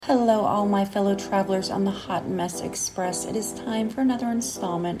Hello, all my fellow travelers on the Hot Mess Express. It is time for another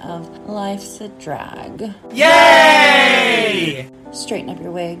installment of Life's a Drag. Yay! Straighten up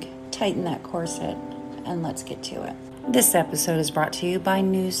your wig, tighten that corset, and let's get to it. This episode is brought to you by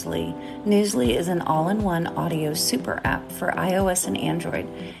Newsly. Newsly is an all-in-one audio super app for iOS and Android.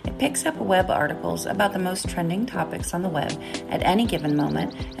 It picks up web articles about the most trending topics on the web at any given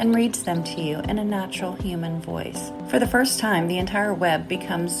moment and reads them to you in a natural human voice. For the first time, the entire web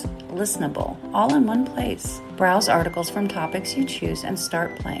becomes listenable, all in one place. Browse articles from topics you choose and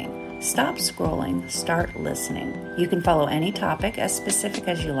start playing. Stop scrolling, start listening. You can follow any topic as specific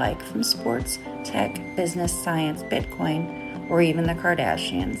as you like, from sports, tech, business, science, Bitcoin, or even the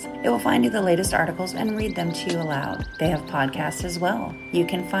Kardashians. It will find you the latest articles and read them to you aloud. They have podcasts as well. You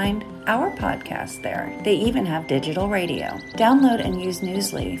can find our podcast there. They even have digital radio. Download and use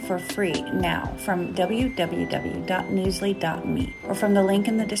Newsly for free now from www.newsly.me or from the link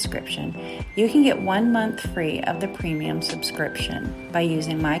in the description. You can get 1 month free of the premium subscription by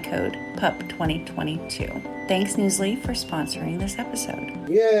using my code PUP2022. Thanks, Newsly, for sponsoring this episode.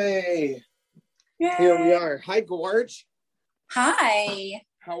 Yay! Yay! Here we are. Hi, Gorge. Hi.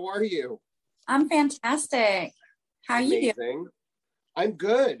 How are you? I'm fantastic. How are you doing? I'm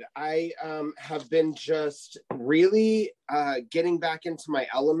good. I have been just really getting back into my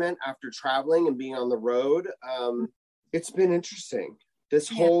element after traveling and being on the road. It's been interesting. This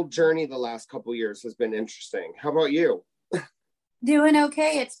whole journey the last couple years has been interesting. How about you? Doing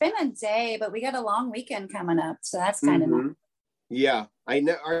okay. It's been a day, but we got a long weekend coming up, so that's kind of nice. Yeah, I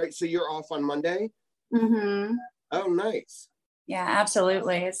know. All right, so you're off on Monday? Mm-hmm. Oh, nice. Yeah,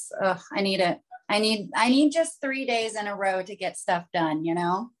 absolutely. It's I need it. I need just 3 days in a row to get stuff done, you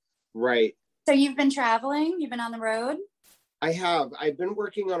know? Right. So you've been traveling? You've been on the road? I have. I've been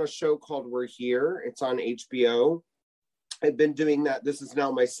working on a show called We're Here. It's on HBO. I've been doing that. This is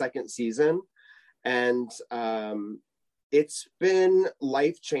now my second season. And it's been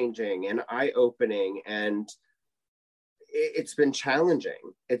life-changing and eye-opening, and it's been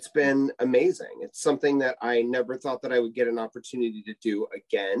challenging. It's been amazing. It's something that I never thought that I would get an opportunity to do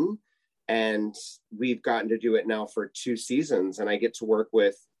again. And we've gotten to do it now for 2 seasons, and I get to work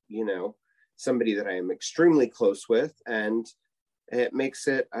with, you know, somebody that I am extremely close with, and it makes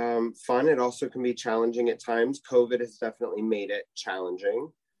it fun. It also can be challenging at times. COVID has definitely made it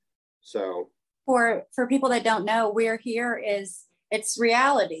challenging. So for people that don't know, We're Here it's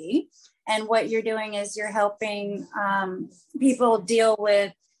reality. And what you're doing is you're helping people deal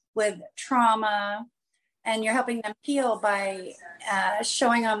with trauma, and you're helping them heal by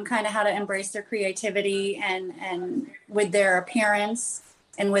showing them kind of how to embrace their creativity and with their appearance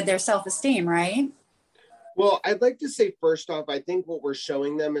and with their self-esteem, right? Well, I'd like to say, first off, I think what we're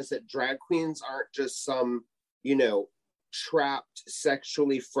showing them is that drag queens aren't just some, you know, trapped,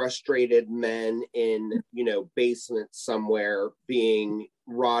 sexually frustrated men in, you know, basements somewhere being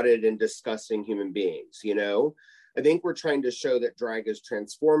rotted and disgusting human beings, you know? I think we're trying to show that drag is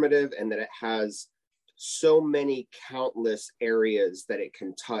transformative and that it has so many countless areas that it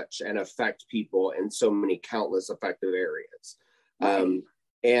can touch and affect people in so many countless effective areas. Right.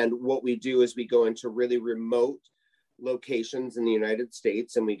 And what we do is we go into really remote locations in the United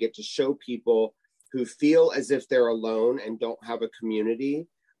States, and we get to show people who feel as if they're alone and don't have a community,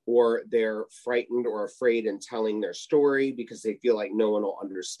 or they're frightened or afraid in telling their story because they feel like no one will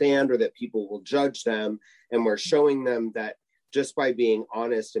understand or that people will judge them. And we're showing them that just by being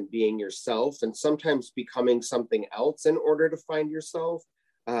honest and being yourself, and sometimes becoming something else in order to find yourself,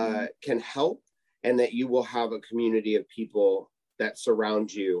 can help, and that you will have a community of people that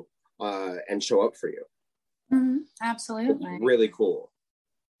surround you and show up for you. Mm-hmm. Absolutely. It's really cool.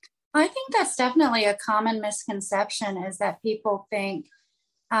 I think that's definitely a common misconception, is that people think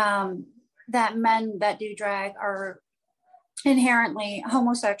that men that do drag are inherently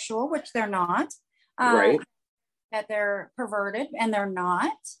homosexual, which they're not. Right. That they're perverted, and they're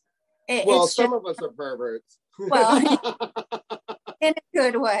not. Some of us are perverts. Well, in a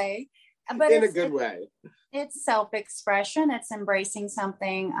good way. But in a good way. It's self-expression. It's embracing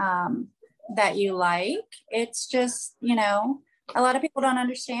something that you like. It's just, you know, a lot of people don't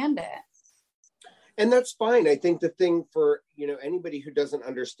understand it. And that's fine. I think the thing for, you know, anybody who doesn't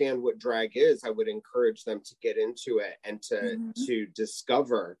understand what drag is, I would encourage them to get into it and to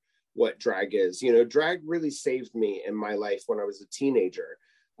discover what drag is. You know, drag really saved me in my life when I was a teenager.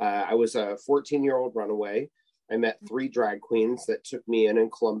 I was a 14-year-old runaway. I met 3 drag queens that took me in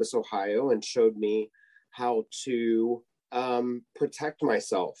Columbus, Ohio, and showed me how to protect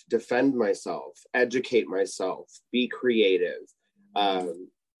myself, defend myself, educate myself, be creative,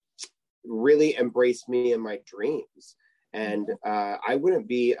 really embraced me in my dreams. And I wouldn't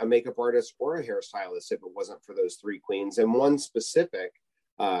be a makeup artist or a hairstylist if it wasn't for those three queens. And one specific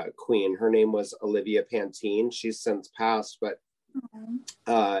queen, her name was Olivia Pantene. She's since passed, but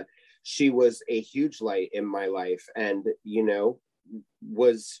she was a huge light in my life, and, you know,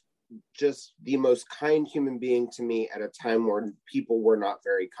 was just the most kind human being to me at a time where people were not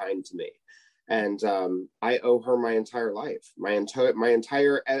very kind to me. And I owe her my entire life, my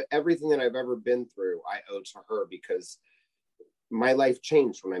entire everything that I've ever been through, I owe to her, because my life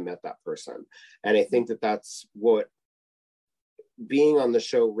changed when I met that person. And I think that that's what being on the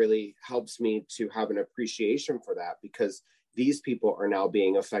show really helps me to have an appreciation for, that because these people are now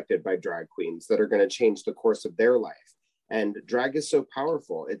being affected by drag queens that are going to change the course of their life. And drag is so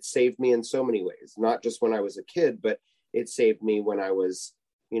powerful. It saved me in so many ways, not just when I was a kid, but it saved me when I was,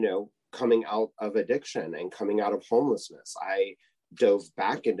 you know, coming out of addiction and coming out of homelessness. I dove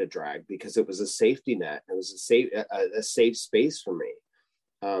back into drag because it was a safety net. It was a safe space for me.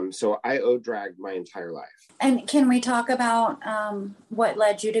 So I owe drag my entire life. And can we talk about what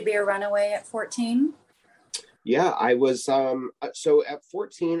led you to be a runaway at 14? Yeah, I was, so at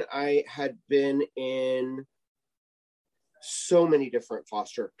 14, I had been in so many different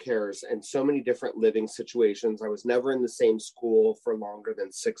foster cares and so many different living situations. I was never in the same school for longer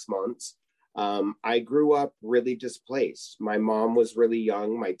than 6 months. I grew up really displaced. My mom was really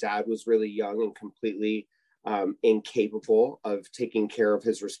young. My dad was really young and completely incapable of taking care of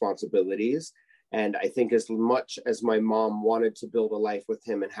his responsibilities. And I think as much as my mom wanted to build a life with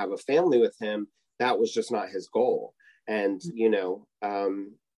him and have a family with him, that was just not his goal. And, you know,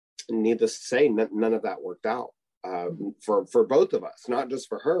 needless to say, none of that worked out for both of us, not just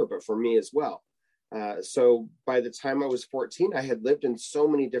for her, but for me as well. So by the time I was 14, I had lived in so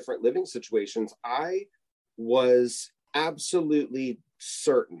many different living situations. I was absolutely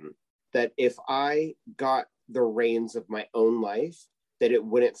certain that if I got the reins of my own life, that it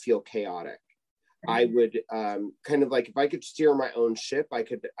wouldn't feel chaotic. I would kind of like, if I could steer my own ship, I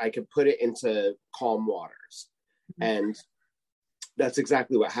could put it into calm waters. And that's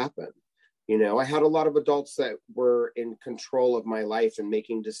exactly what happened. You know, I had a lot of adults that were in control of my life and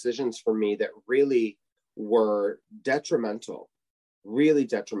making decisions for me that really were detrimental, really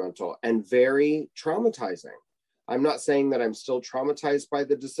detrimental and very traumatizing. I'm not saying that I'm still traumatized by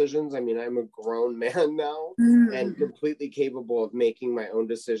the decisions. I mean, I'm a grown man now and completely capable of making my own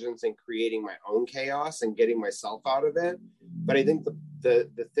decisions and creating my own chaos and getting myself out of it. But I think the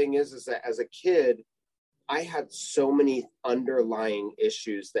thing is that as a kid, I had so many underlying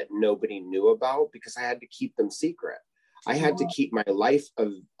issues that nobody knew about because I had to keep them secret. I had to keep my life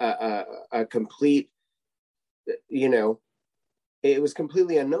a complete, you know, it was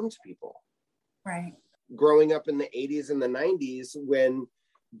completely unknown to people. Right. Growing up in the 80s and the 90s when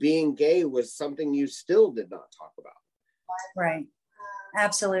being gay was something you still did not talk about. Right.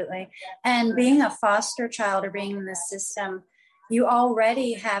 Absolutely. And being a foster child or being in the system, you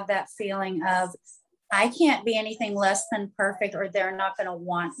already have that feeling of, I can't be anything less than perfect, or they're not going to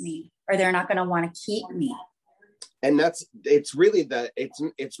want me, or they're not going to want to keep me. And it's really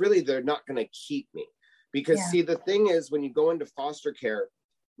they're not going to keep me. Because see, the thing is, when you go into foster care,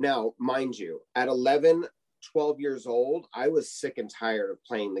 now, mind you, at 11, 12 years old, I was sick and tired of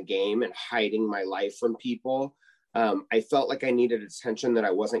playing the game and hiding my life from people. I felt like I needed attention that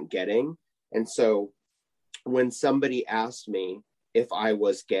I wasn't getting. And so when somebody asked me if I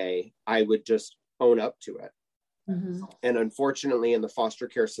was gay, I would just own up to it. Mm-hmm. And unfortunately, in the foster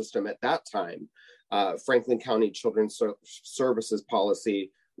care system at that time, Franklin County Children's Services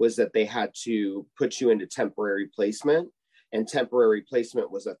policy was that they had to put you into temporary placement. And temporary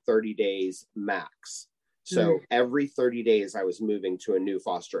placement was a 30 days max. So every 30 days, I was moving to a new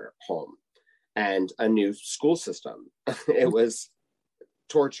foster home and a new school system. It was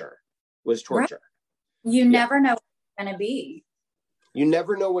torture. Right. You never know what it's going to be. You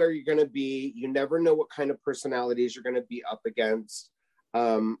never know where you're going to be. You never know what kind of personalities you're going to be up against.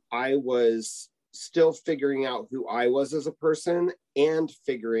 I was still figuring out who I was as a person and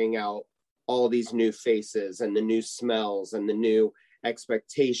figuring out all these new faces and the new smells and the new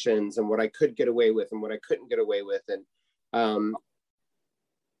expectations and what I could get away with and what I couldn't get away with. And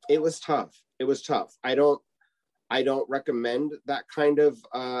it was tough. It was tough. I don't recommend that kind of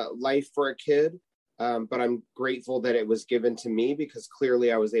life for a kid, but I'm grateful that it was given to me because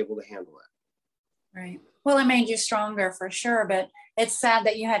clearly I was able to handle it. Right. Well, it made you stronger for sure, but it's sad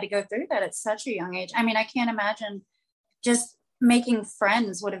that you had to go through that at such a young age. I mean, I can't imagine just making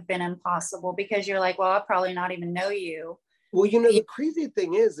friends would have been impossible because you're like, well, I'll probably not even know you. Well, you know, the crazy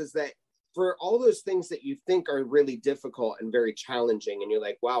thing is that for all those things that you think are really difficult and very challenging, and you're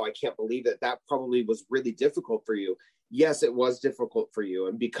like, wow, I can't believe that probably was really difficult for you. yes, it was difficult for you.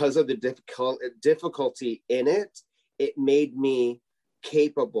 And because of the difficulty in it, it made me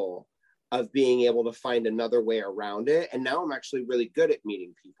capable of being able to find another way around it. And now I'm actually really good at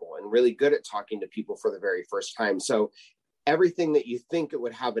meeting people and really good at talking to people for the very first time. So everything that you think it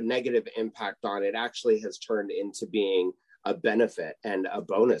would have a negative impact on, it actually has turned into being a benefit and a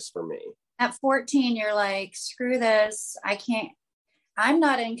bonus for me. At 14, you're like, screw this. I'm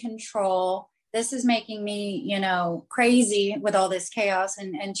not in control. This is making me, crazy with all this chaos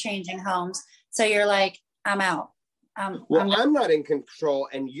and changing homes. So you're like, I'm out. I'm not in control,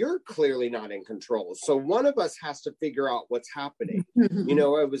 and you're clearly not in control. So one of us has to figure out what's happening.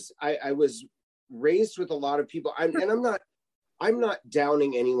 I was raised with a lot of people, I'm not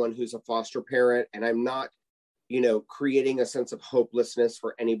downing anyone who's a foster parent, and I'm not, creating a sense of hopelessness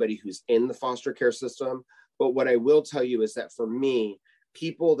for anybody who's in the foster care system. But what I will tell you is that for me,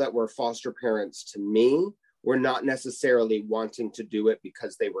 people that were foster parents to me were not necessarily wanting to do it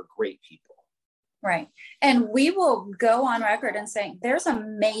because they were great people. Right. And we will go on record and say there's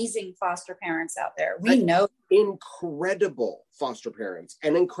amazing foster parents out there. We know incredible foster parents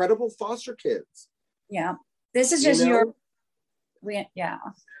and incredible foster kids. Yeah. This is just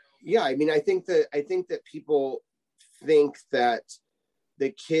yeah. I mean, I think that people think that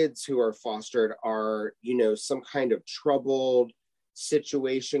the kids who are fostered are, some kind of troubled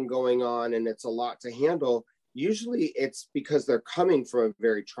situation going on, and it's a lot to handle. Usually it's because they're coming from a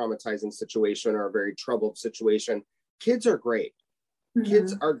very traumatizing situation or a very troubled situation. Kids are great. Mm-hmm.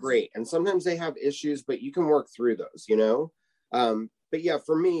 Kids are great. And sometimes they have issues, but you can work through those, But yeah,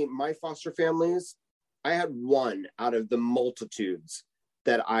 for me, my foster families, I had one out of the multitudes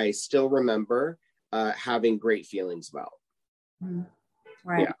that I still remember having great feelings about. Mm-hmm.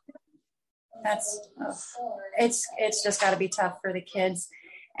 Right. Yeah. It's just got to be tough for the kids.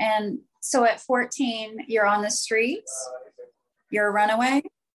 And so at 14, you're on the streets. You're a runaway.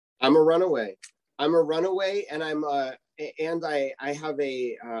 I'm a runaway, and I have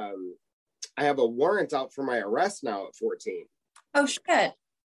a warrant out for my arrest now at 14. Oh shit.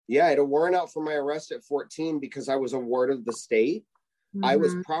 Yeah, I had a warrant out for my arrest at 14 because I was a ward of the state. Mm-hmm. I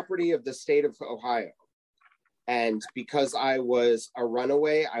was property of the state of Ohio. And because I was a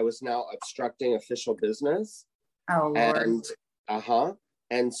runaway, I was now obstructing official business. Oh, Lord.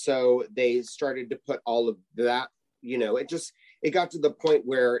 And so they started to put all of that, it got to the point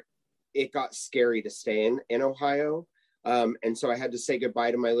where it got scary to stay in Ohio. And so I had to say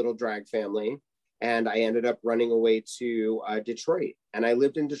goodbye to my little drag family. And I ended up running away to Detroit. And I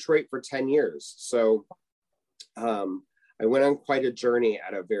lived in Detroit for 10 years. So I went on quite a journey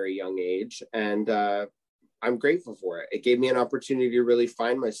at a very young age. And I'm grateful for it. It gave me an opportunity to really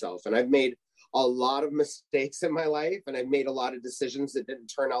find myself. And I've made a lot of mistakes in my life, and I've made a lot of decisions that didn't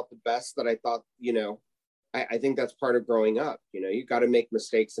turn out the best that I thought, I think that's part of growing up. You got to make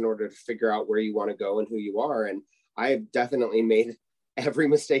mistakes in order to figure out where you want to go and who you are. And I've definitely made every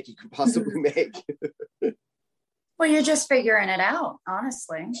mistake you could possibly make. Well, you're just figuring it out,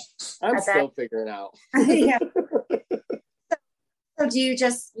 honestly. I'm still figuring it out. Yeah. So do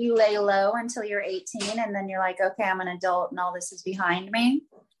you lay low until you're 18 and then you're like, okay, I'm an adult and all this is behind me?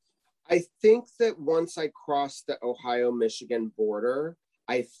 I think that once I crossed the Ohio-Michigan border,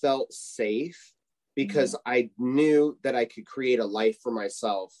 I felt safe because I knew that I could create a life for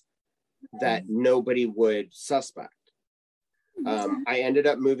myself that nobody would suspect. I ended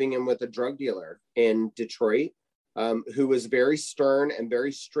up moving in with a drug dealer in Detroit who was very stern and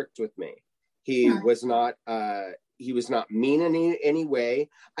very strict with me. He was not mean in any way.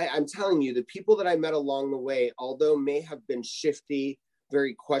 I'm telling you, the people that I met along the way, although may have been shifty,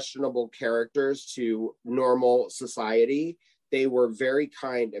 very questionable characters to normal society, they were very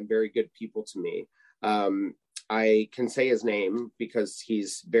kind and very good people to me. I can say his name because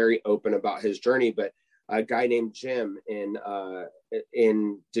he's very open about his journey, but a guy named Jim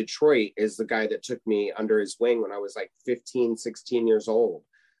in Detroit is the guy that took me under his wing when I was like 15, 16 years old.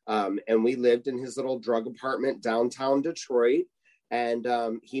 And we lived in his little drug apartment downtown Detroit. And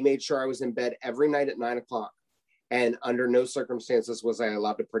he made sure I was in bed every night at 9:00. And under no circumstances was I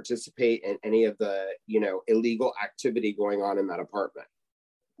allowed to participate in any of the, illegal activity going on in that apartment.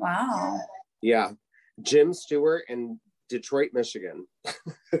 Wow. Yeah. Jim Stewart in Detroit, Michigan.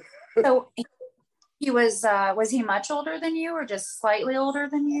 So was he much older than you or just slightly older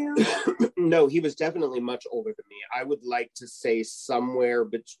than you? No, he was definitely much older than me. I would like to say somewhere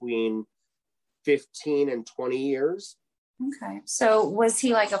between 15 and 20 years. Okay. So was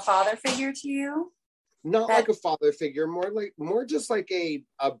he like a father figure to you? Not like a father figure, more just like a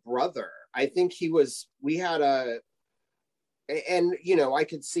brother. I think we had And, you know, I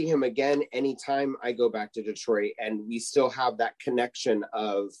could see him again anytime I go back to Detroit, and we still have that connection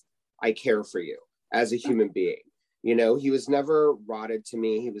of, I care for you as a human being. You know, he was never rotted to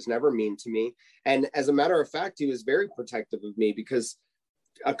me. He was never mean to me. And as a matter of fact, he was very protective of me, because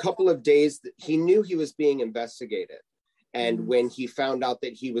a couple of days he knew he was being investigated. And when he found out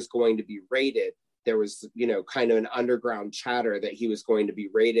that he was going to be raided, there was, you know, kind of an underground chatter that he was going to be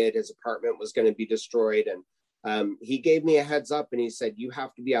raided. His apartment was going to be destroyed. And he gave me a heads up, and he said, you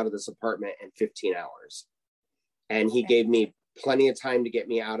have to be out of this apartment in 15 hours. And he gave me plenty of time to get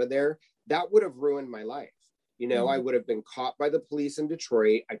me out of there. That would have ruined my life. You know, I would have been caught by the police in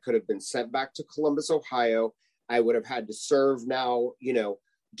Detroit. I could have been sent back to Columbus, Ohio. I would have had to serve now, you know,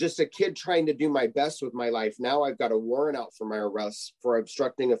 just a kid trying to do my best with my life. Now I've got a warrant out for my arrest for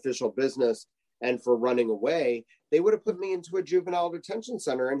obstructing official business and for running away. They would have put me into a juvenile detention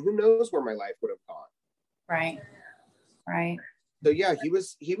center, and who knows where my life would have gone. Right. So yeah, he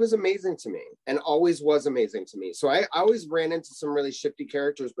was amazing to me, and always was amazing to me. So I always ran into some really shifty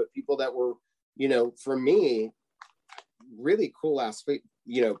characters, but people that were, you know, for me, really cool ass,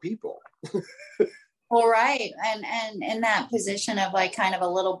 you know, people. Well, right. And in that position of like kind of a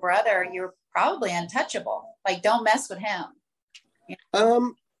little brother, you're probably untouchable. Like, don't mess with him. You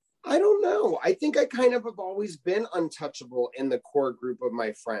know? I don't know. I think I kind of have always been untouchable in the core group of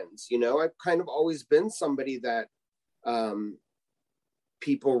my friends. You know, I've kind of always been somebody that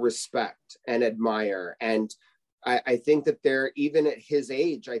people respect and admire. And I think that there, even at his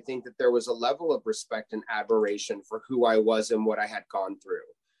age, I think that there was a level of respect and admiration for who I was and what I had gone through.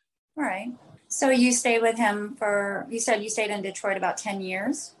 All right. So you stayed with him you said you stayed in Detroit about 10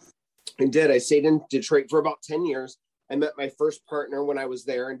 years? I did. I stayed in Detroit for about 10 years. I met my first partner when I was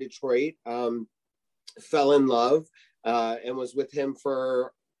there in Detroit, fell in love, and was with him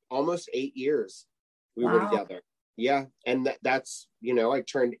for almost 8 years. We were together. Yeah. And that's, you know, I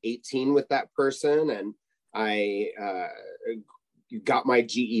turned 18 with that person, and I got my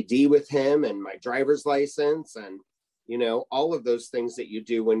GED with him and my driver's license, and, you know, all of those things that you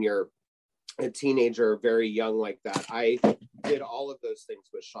do when you're a teenager, very young like that. I did all of those things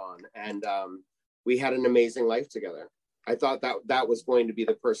with Sean, and we had an amazing life together. I thought that was going to be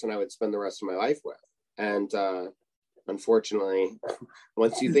the person I would spend the rest of my life with. And unfortunately,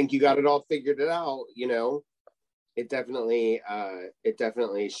 once you think you got it all figured out, you know, it definitely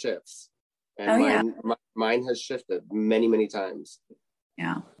shifts. And mine has shifted many, many times.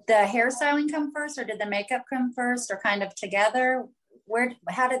 Yeah. The hairstyling come first, or did the makeup come first, or kind of together?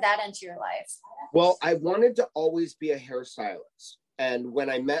 How did that enter your life? Well, I wanted to always be a hairstylist. And when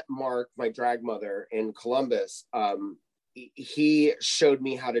I met Mark, my drag mother in Columbus, he showed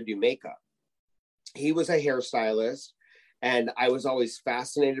me how to do makeup. He was a hairstylist, and I was always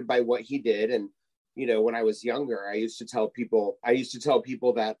fascinated by what he did. And, you know, when I was younger, I used to tell people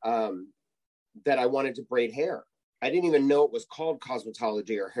that that I wanted to braid hair. I didn't even know it was called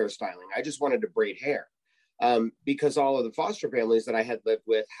cosmetology or hairstyling. I just wanted to braid hair. Because all of the foster families that I had lived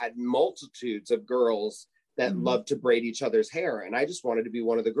with had multitudes of girls that loved to braid each other's hair. And I just wanted to be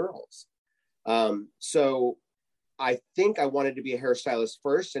one of the girls. So I think I wanted to be a hairstylist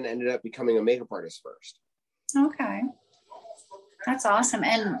first, and ended up becoming a makeup artist first. Okay. That's awesome.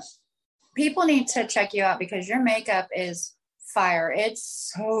 And people need to check you out, because your makeup is fire.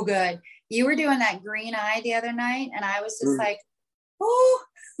 It's so good. You were doing that green eye the other night, and I was just like, oh,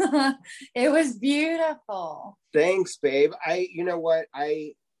 it was beautiful. Thanks, babe. You know what?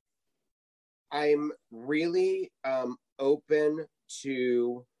 I'm really open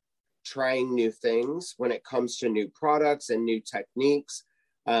to trying new things when it comes to new products and new techniques.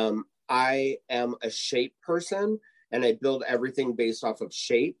 I am a shape person, and I build everything based off of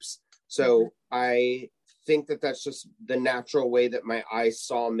shapes. So I think that that's just the natural way that my eyes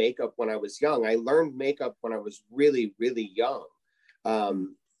saw makeup when I was young. I learned makeup when I was really, really young.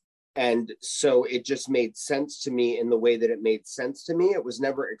 And so it just made sense to me in the way that it made sense to me. It was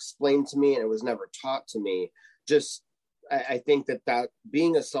never explained to me, and it was never taught to me. I think that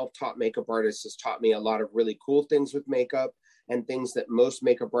being a self-taught makeup artist has taught me a lot of really cool things with makeup, and things that most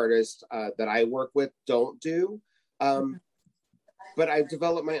makeup artists that I work with don't do. But I've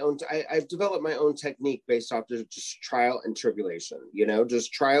developed my own technique based off of just trial and tribulation, you know,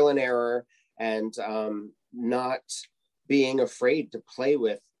 just trial and error, and not being afraid to play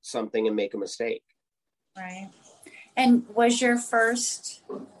with something and make a mistake. Right. And was your first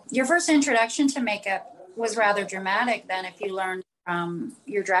introduction to makeup was rather dramatic then, if you learned from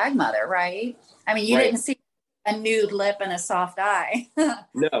your drag mother, right? I mean, you didn't see a nude lip and a soft eye.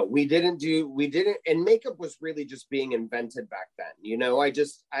 No, we didn't, and makeup was really just being invented back then. You know, I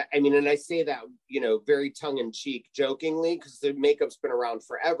mean, and I say that, you know, very tongue in cheek, jokingly, because the makeup's been around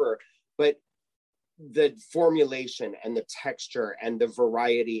forever, but the formulation and the texture and the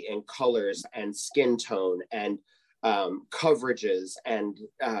variety in colors and skin tone and coverages and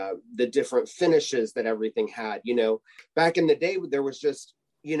the different finishes that everything had, you know, back in the day, there was just,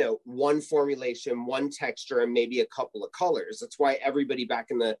 you know, one formulation, one texture, and maybe a couple of colors. That's why everybody back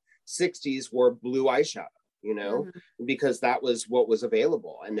in the 60s wore blue eyeshadow, you know, because that was what was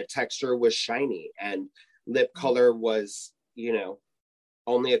available, and the texture was shiny, and lip color was, you know,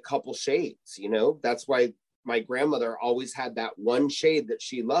 only a couple shades, you know. That's why my grandmother always had that one shade that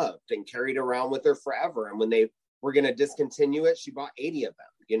she loved and carried around with her forever. And when they were going to discontinue it, she bought 80 of them,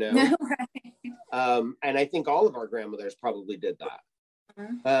 you know. Right. And I think all of our grandmothers probably did that.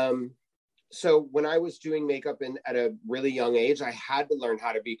 So when I was doing makeup at a really young age, I had to learn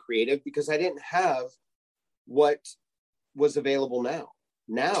how to be creative because I didn't have what was available now.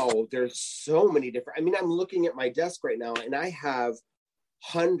 Now there's so many different, I mean, I'm looking at my desk right now and I have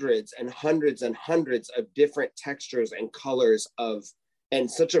hundreds and hundreds and hundreds of different textures and colors and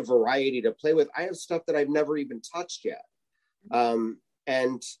such a variety to play with. I have stuff that I've never even touched yet.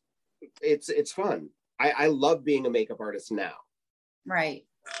 And it's fun. I love being a makeup artist now. Right.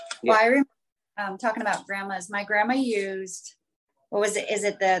 Yeah. Well, I remember talking about grandmas. My grandma used, what was it? Is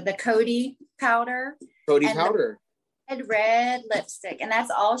it the Coty powder? Coty powder. Red lipstick. And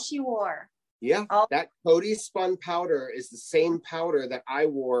that's all she wore. Yeah. That Coty spun powder is the same powder that I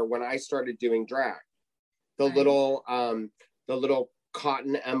wore when I started doing drag. The little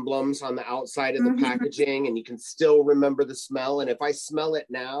cotton emblems on the outside of the packaging, and you can still remember the smell. And if I smell it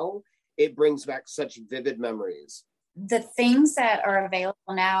now, it brings back such vivid memories. The things that are available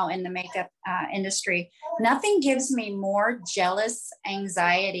now in the makeup industry, nothing gives me more jealous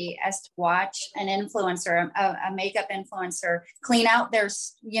anxiety as to watch an influencer, a makeup influencer, clean out their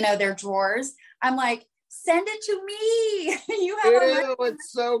drawers. I'm like, send it to me. You have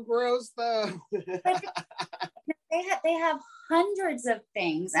it's so gross though. They have hundreds of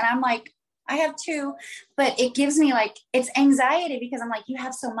things, and I'm like, I have two, but it gives me like, it's anxiety because I'm like, you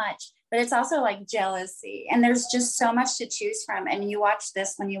have so much. But it's also like jealousy. And there's just so much to choose from. And you watch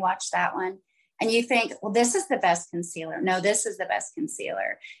this one, you watch that one, and you think, well, this is the best concealer. No, this is the best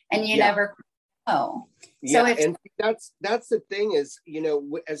concealer. And you never know. So and that's the thing is, you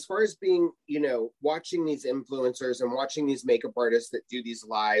know, as far as being, you know, watching these influencers and watching these makeup artists that do these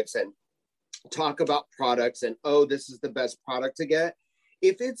lives and talk about products and, oh, this is the best product to get.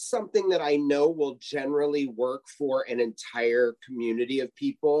 If it's something that I know will generally work for an entire community of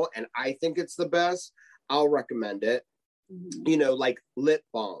people and I think it's the best, I'll recommend it. You know, like lip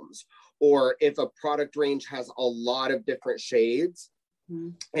balms, or if a product range has a lot of different shades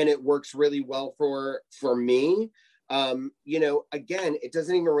and it works really well for me, you know, again, it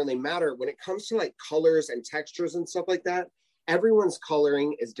doesn't even really matter when it comes to like colors and textures and stuff like that. Everyone's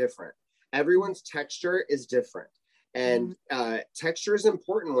coloring is different. Everyone's texture is different. And texture is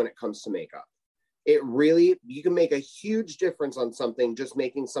important when it comes to makeup. It really, you can make a huge difference on something, just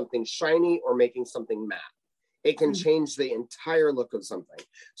making something shiny or making something matte. It can change the entire look of something.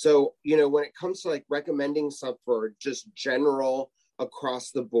 So, you know, when it comes to like recommending stuff for just general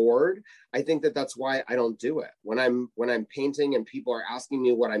across the board, I think that's why I don't do it. When I'm painting and people are asking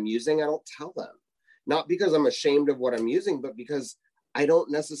me what I'm using, I don't tell them. Not because I'm ashamed of what I'm using, but because I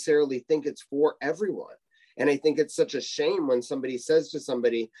don't necessarily think it's for everyone. And I think it's such a shame when somebody says to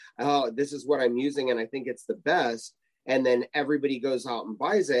somebody, oh, this is what I'm using and I think it's the best. And then everybody goes out and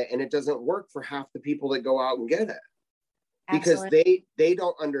buys it and it doesn't work for half the people that go out and get it. Because they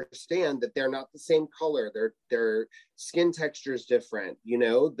don't understand that they're not the same color. Their skin texture is different. You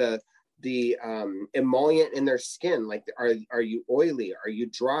know, the emollient in their skin, like are you oily? Are you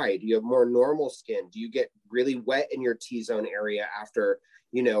dry? Do you have more normal skin? Do you get really wet in your T-zone area after,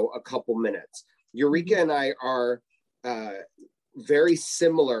 you know, a couple minutes? Eureka and I are very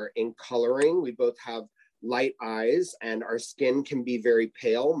similar in coloring. We both have light eyes and our skin can be very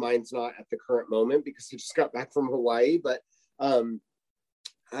pale. Mine's not at the current moment because I just got back from Hawaii, but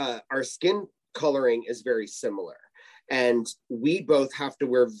our skin coloring is very similar. And we both have to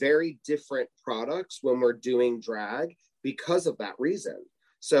wear very different products when we're doing drag because of that reason.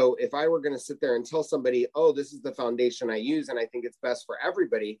 So if I were going to sit there and tell somebody, oh, this is the foundation I use and I think it's best for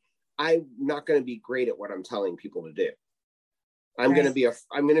everybody, I'm not going to be great at what I'm telling people to do. I'm going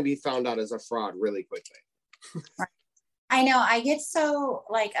to be found out as a fraud really quickly. I know. I get so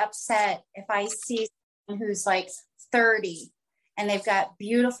like upset if I see someone who's like 30 and they've got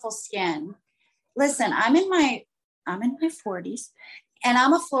beautiful skin listen, I'm in my 40s and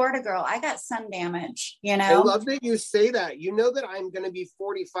I'm a Florida girl. I got sun damage, you know. I love that you say that. You know that I'm going to be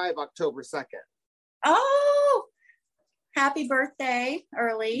 45 October 2nd. Oh, happy birthday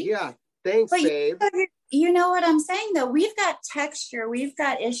early. Yeah. Thanks, babe. You know what I'm saying, though? We've got texture. We've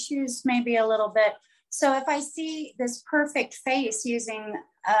got issues maybe a little bit. So if I see this perfect face using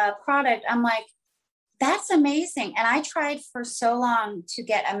a product, I'm like, that's amazing. And I tried for so long to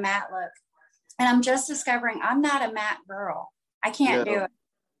get a matte look. And I'm just discovering I'm not a matte girl. I can't do it.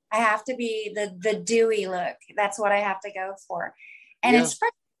 I have to be the dewy look. That's what I have to go for. And it's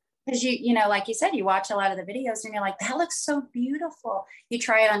because you know, like you said, you watch a lot of the videos and you're like, that looks so beautiful. You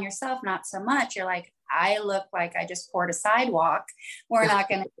try it on yourself, not so much. You're like, I look like I just poured a sidewalk. We're not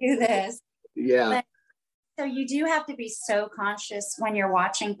going to do this. Yeah. So you do have to be so conscious when you're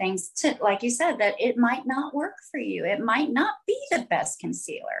watching things to, like you said, that it might not work for you. It might not be the best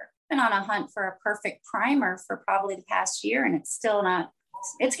concealer. Been on a hunt for a perfect primer for probably the past year, and it's still not,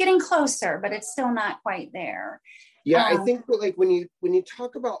 it's getting closer, but it's still not quite there. Yeah, I think that, like, when you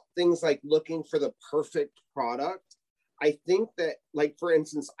talk about things like looking for the perfect product, I think that, like, for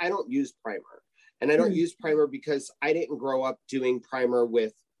instance, I don't use primer. And I don't use primer because I didn't grow up doing primer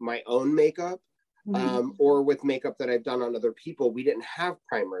with my own makeup or with makeup that I've done on other people. We didn't have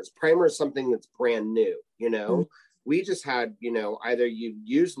primers. Primer is something that's brand new, you know? We just had, you know, either you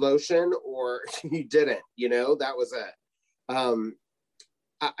used lotion or you didn't, you know, that was it.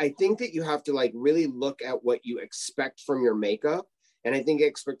 I think that you have to, like, really look at what you expect from your makeup. And I think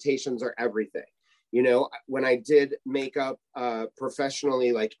expectations are everything. You know, when I did makeup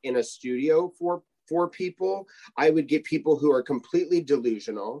professionally, like in a studio for people, I would get people who are completely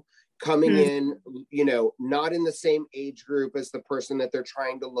delusional coming in, you know, not in the same age group as the person that they're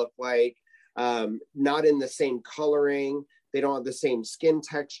trying to look like, not in the same coloring. They don't have the same skin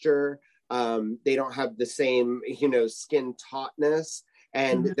texture. They don't have the same, you know, skin tautness.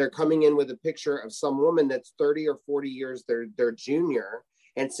 And they're coming in with a picture of some woman that's 30 or 40 years their junior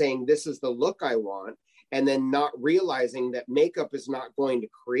and saying, this is the look I want. And then not realizing that makeup is not going to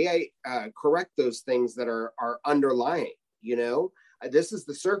correct those things that are underlying, you know. This is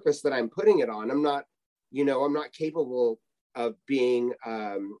the surface that I'm putting it on. I'm not, you know, I'm not capable of being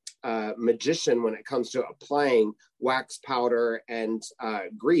a magician when it comes to applying wax powder and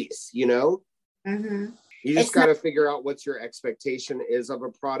grease, you know. You just got to figure out what your expectation is of a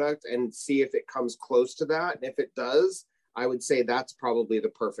product and see if it comes close to that. And if it does, I would say that's probably the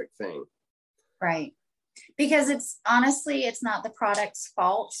perfect thing. Right. Because it's honestly, it's not the product's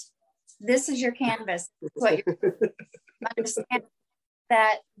fault. This is your canvas. What you understand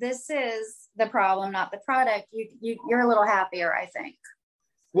that this is the problem, not the product. You're a little happier, I think.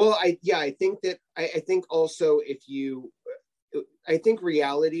 Well, I think that I think also I think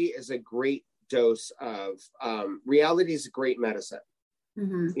reality is a great dose of reality is a great medicine.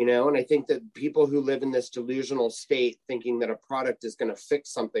 You know, and I think that people who live in this delusional state thinking that a product is going to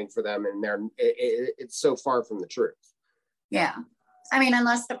fix something for them, and it's so far from the truth. Yeah. I mean,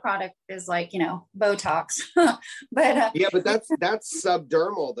 unless the product is like, you know, Botox, but yeah, but that's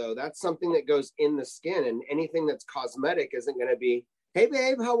subdermal though. That's something that goes in the skin, and anything that's cosmetic isn't going to be, hey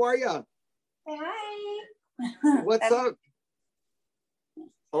babe, how are you? Hey, hi. What's up?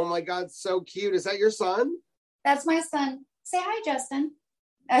 Oh my God, so cute. Is that your son? That's my son. Say hi, Justin.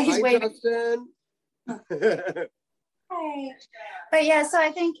 He's hi, waiting. Justin. Hi. But yeah, so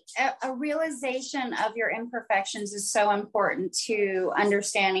I think a realization of your imperfections is so important to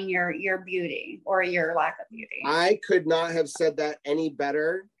understanding your beauty or your lack of beauty. I could not have said that any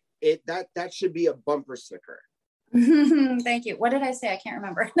better. That should be a bumper sticker. Thank you. What did I say? I can't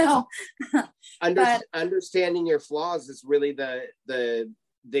remember. No. Understanding your flaws is really the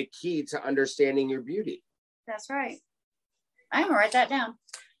key to understanding your beauty. That's right. I'm gonna write that down.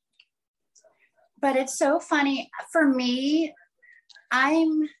 But it's so funny for me.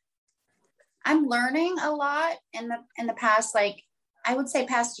 I'm learning a lot in the past, like I would say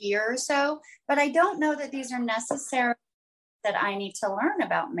past year or so, but I don't know that these are necessary that I need to learn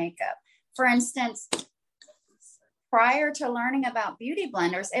about makeup. For instance, prior to learning about beauty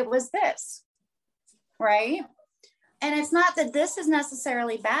blenders, it was this, right? And it's not that this is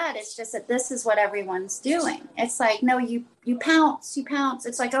necessarily bad. It's just that this is what everyone's doing. It's like, no, you pounce.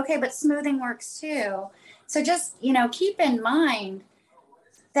 It's like, okay, but smoothing works too. So just, you know, keep in mind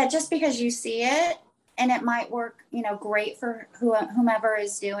that just because you see it and it might work, you know, great for whomever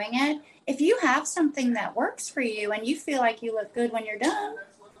is doing it. If you have something that works for you and you feel like you look good when you're done.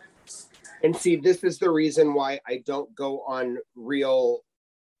 And see, this is the reason why I don't go on real,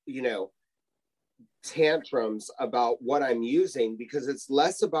 you know, tantrums about what I'm using, because it's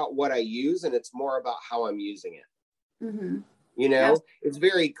less about what I use and it's more about how I'm using it. Mm-hmm. You know, it's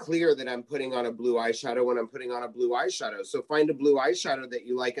very clear that I'm putting on a blue eyeshadow when I'm putting on a blue eyeshadow. So find a blue eyeshadow that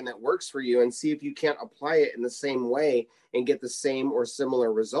you like and that works for you, and see if you can't apply it in the same way and get the same or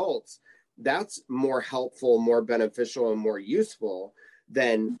similar results. That's more helpful, more beneficial, and more useful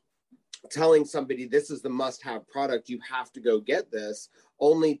than telling somebody this is the must-have product, you have to go get this,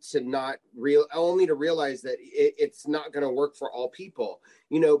 only to realize that it's not going to work for all people.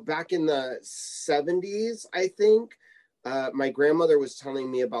 You know, back in the 70s, I think, my grandmother was telling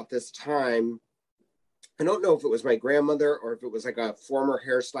me about this time. I don't know if it was my grandmother or if it was like a former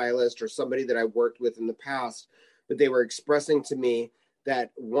hairstylist or somebody that I worked with in the past, but they were expressing to me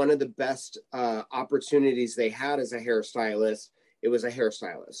that one of the best opportunities they had as a hairstylist, it was a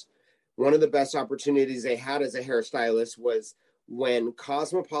hairstylist. One of the best opportunities they had as a hairstylist was when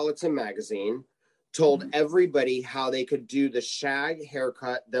Cosmopolitan magazine told everybody how they could do the shag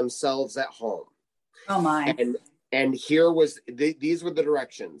haircut themselves at home. Oh my. And here was, these were the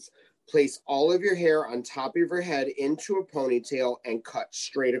directions. Place all of your hair on top of your head into a ponytail and cut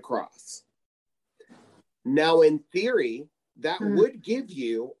straight across. Now, in theory, that would give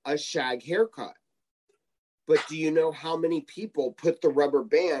you a shag haircut. But do you know how many people put the rubber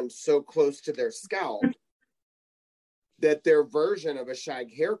band so close to their scalp that their version of a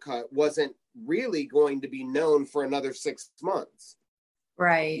shag haircut wasn't really going to be known for another 6 months?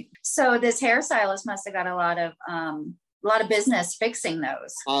 Right. So this hairstylist must have got a lot of business fixing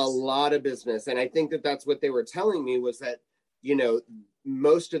those. A lot of business. And I think that that's what they were telling me, was that, you know,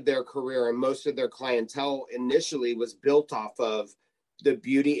 most of their career and most of their clientele initially was built off of the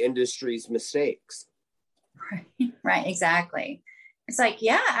beauty industry's mistakes. Right, exactly. It's like,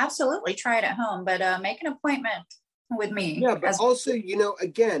 yeah, absolutely, try it at home, but make an appointment with me. Yeah, but also, you know,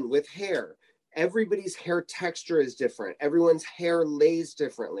 again, with hair, everybody's hair texture is different. Everyone's hair lays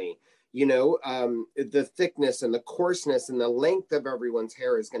differently. You know, the thickness and the coarseness and the length of everyone's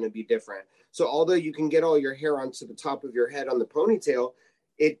hair is going to be different. So although you can get all your hair onto the top of your head on the ponytail,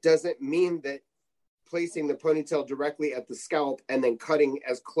 it doesn't mean that placing the ponytail directly at the scalp and then cutting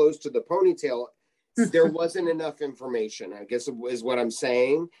as close to the ponytail, there wasn't enough information, I guess is what I'm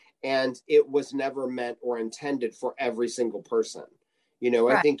saying. And it was never meant or intended for every single person. You know,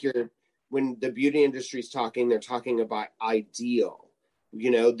 right. I think when the beauty industry is talking, they're talking about ideal.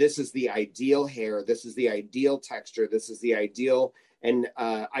 You know, this is the ideal hair. This is the ideal texture. This is the ideal and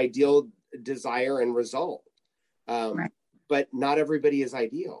ideal desire and result. Right. But not everybody is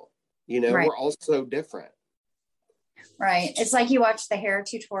ideal. You know, right. We're all so different. Right. It's like you watch the hair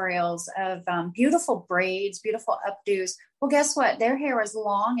tutorials of beautiful braids, beautiful updos. Well, guess what? Their hair is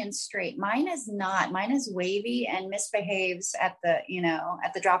long and straight. Mine is not. Mine is wavy and misbehaves at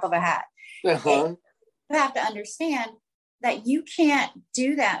the drop of a hat. You have to understand that you can't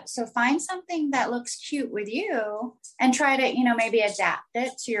do that. So find something that looks cute with you and try to, you know, maybe adapt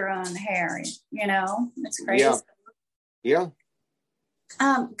it to your own hair. You know, it's crazy. Yeah.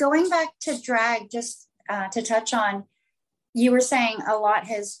 Going back to drag, just to touch on, you were saying a lot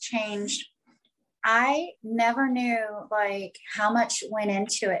has changed. I never knew like how much went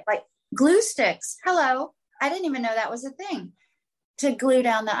into it. Like glue sticks. Hello. I didn't even know that was a thing, to glue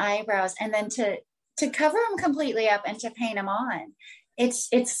down the eyebrows and then to cover them completely up and to paint them on. It's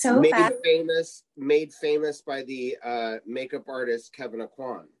so made famous by the makeup artist Kevyn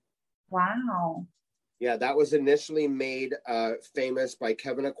Aucoin. Wow. Yeah, that was initially made famous by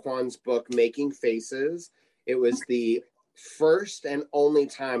Kevyn Aucoin's book, Making Faces. It was the first and only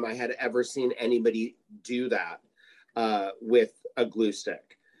time I had ever seen anybody do that with a glue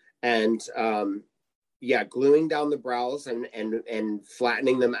stick. And gluing down the brows and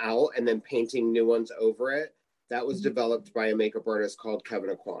flattening them out and then painting new ones over it. That was developed by a makeup artist called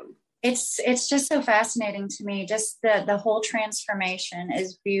Kevyn Aucoin. It's just so fascinating to me. Just the whole transformation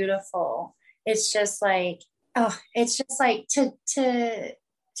is beautiful. It's just like, it's just like to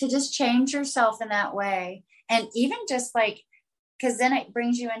just change yourself in that way. And even just like, because then it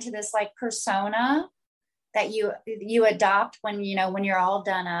brings you into this like persona that you adopt when you're all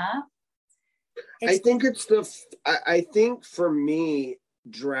done up. I think for me,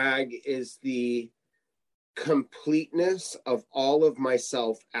 drag is the completeness of all of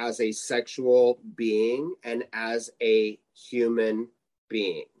myself as a sexual being and as a human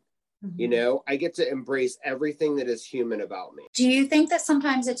being. Mm-hmm. You know, I get to embrace everything that is human about me. Do you think that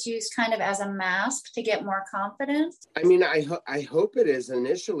sometimes it's used kind of as a mask to get more confidence? I mean, I hope it is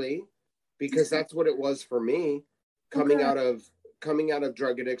initially, because that's what it was for me coming out of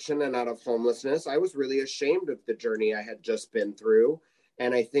drug addiction and out of homelessness. I was really ashamed of the journey I had just been through.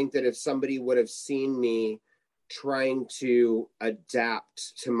 And I think that if somebody would have seen me trying to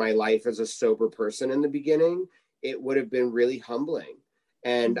adapt to my life as a sober person in the beginning, it would have been really humbling.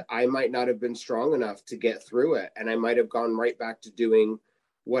 And I might not have been strong enough to get through it. And I might have gone right back to doing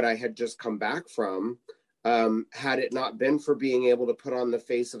what I had just come back from, had it not been for being able to put on the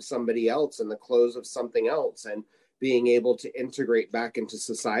face of somebody else and the clothes of something else, and being able to integrate back into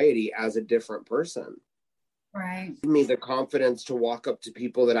society as a different person. Right. Gave me the confidence to walk up to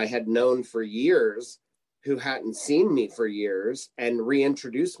people that I had known for years who hadn't seen me for years and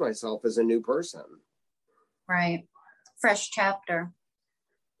reintroduce myself as a new person. Right. Fresh chapter.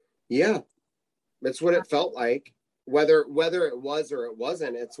 Yeah. That's what it felt like. Whether it was or it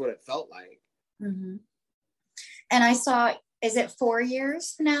wasn't, it's what it felt like. Mm-hmm. And I saw, is it 4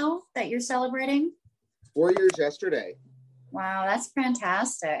 years now that you're celebrating? 4 years yesterday. Wow, that's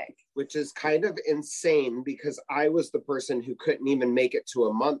fantastic. Which is kind of insane because I was the person who couldn't even make it to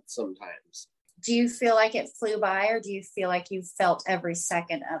a month sometimes. Do you feel like it flew by, or do you feel like you felt every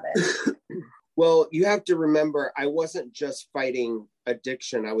second of it? Well, you have to remember, I wasn't just fighting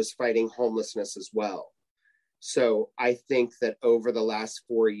addiction, I was fighting homelessness as well. So I think that over the last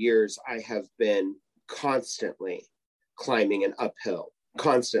 4 years, I have been constantly climbing an uphill,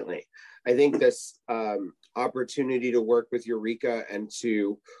 constantly. I think this opportunity to work with Eureka and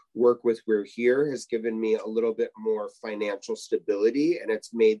to work with We're Here has given me a little bit more financial stability, and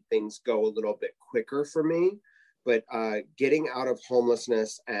it's made things go a little bit quicker for me. But getting out of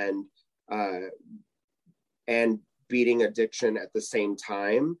homelessness and beating addiction at the same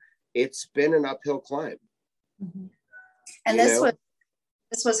time, it's been an uphill climb. Mm-hmm. And this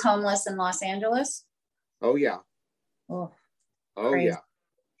was homeless in Los Angeles? Oh yeah. Oh crazy. Yeah.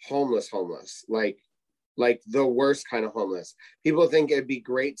 Homeless, like the worst kind of homeless. People think it'd be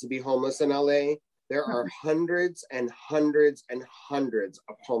great to be homeless in LA. There are hundreds and hundreds and hundreds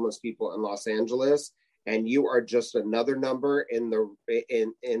of homeless people in Los Angeles, and you are just another number in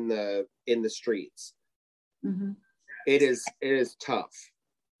the streets. Mm-hmm. It is tough.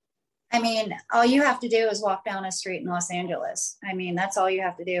 I mean, all you have to do is walk down a street in Los Angeles. I mean, that's all you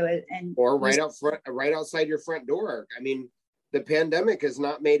have to do. Or right outside your front door. I mean, the pandemic has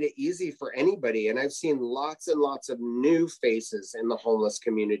not made it easy for anybody. And I've seen lots and lots of new faces in the homeless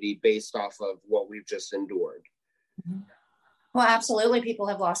community based off of what we've just endured. Mm-hmm. Well, absolutely. People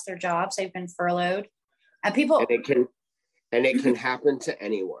have lost their jobs. They've been furloughed. And it can happen to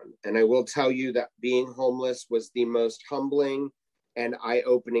anyone. And I will tell you that being homeless was the most humbling and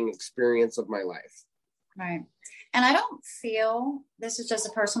eye-opening experience of my life. Right. And I don't feel, this is just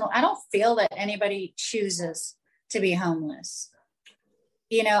a personal, I don't feel that anybody chooses to be homeless.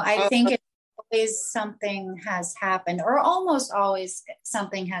 You know, I think it's always something has happened, or almost always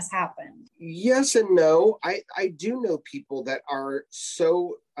something has happened. Yes and no. I do know people that are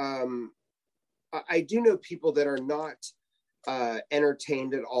so, I do know people that are not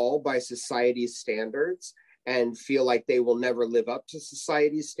entertained at all by society's standards and feel like they will never live up to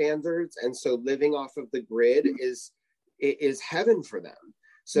society's standards. And so living off of the grid is heaven for them.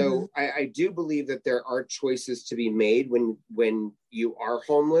 So I do believe that there are choices to be made when you are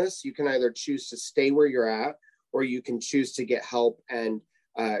homeless. You can either choose to stay where you're at, or you can choose to get help and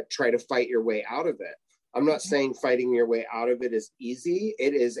try to fight your way out of it. I'm not saying fighting your way out of it is easy.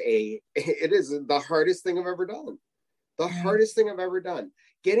 It is the hardest thing I've ever done. The hardest thing I've ever done.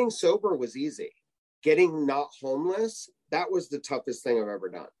 Getting sober was easy. Getting not homeless, that was the toughest thing I've ever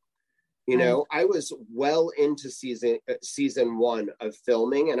done. You know, I was well into season 1 of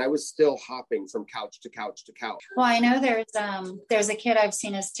filming, and I was still hopping from couch to couch to couch. Well, I know there's a kid I've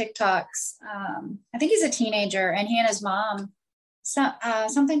seen his TikToks. I think he's a teenager, and he and his mom,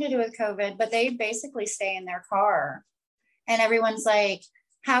 something to do with COVID, but they basically stay in their car. And everyone's like,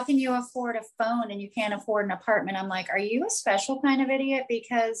 how can you afford a phone and you can't afford an apartment? I'm like, are you a special kind of idiot?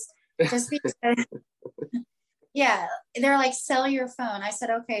 Because just because yeah, they're like, sell your phone. I said,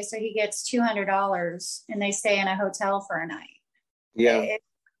 okay, so he gets $200 and they stay in a hotel for a night. Yeah.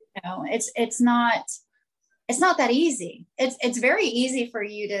 It's not that easy. It's very easy for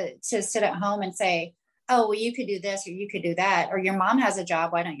you to sit at home and say, oh, well, you could do this or you could do that, or your mom has a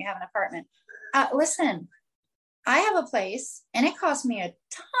job, why don't you have an apartment? Listen, I have a place and it cost me a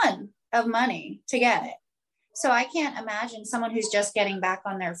ton of money to get it. So I can't imagine someone who's just getting back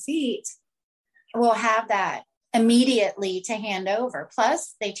on their feet will have that immediately to hand over.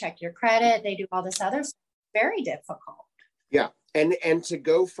 Plus they check your credit, they do all this other stuff. Very difficult. Yeah. And to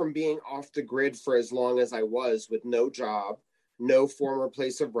go from being off the grid for as long as I was with no job, no former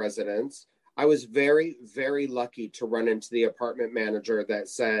place of residence, I was very, very lucky to run into the apartment manager that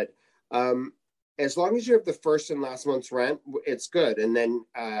said, as long as you have the first and last month's rent, it's good. And then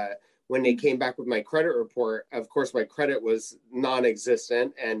when they came back with my credit report, of course, my credit was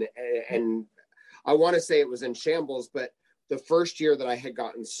non-existent. And I want to say it was in shambles, but the first year that I had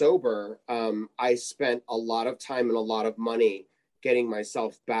gotten sober, I spent a lot of time and a lot of money getting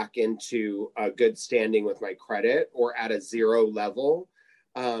myself back into a good standing with my credit or at a zero level.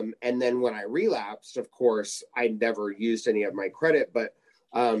 And then when I relapsed, of course, I never used any of my credit, but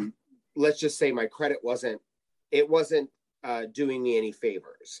let's just say my credit wasn't doing me any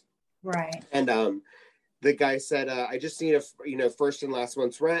favors. Right. And the guy said, I just need first and last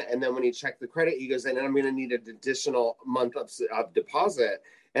month's rent. And then when he checked the credit, he goes, and I'm going to need an additional month of deposit.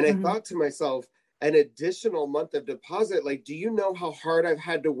 And I thought to myself, an additional month of deposit, like, do you know how hard I've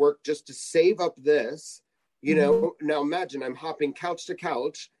had to work just to save up this? You know, now imagine I'm hopping couch to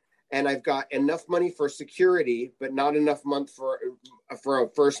couch and I've got enough money for security, but not enough month for a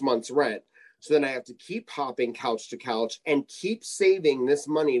first month's rent. So then I have to keep hopping couch to couch and keep saving this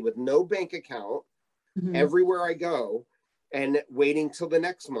money with no bank account everywhere I go, and waiting till the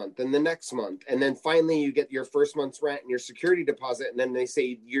next month and the next month. And then finally you get your first month's rent and your security deposit. And then they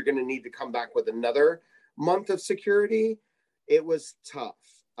say, you're going to need to come back with another month of security. It was tough.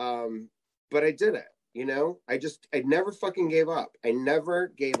 But I did it, you know, I never fucking gave up. I never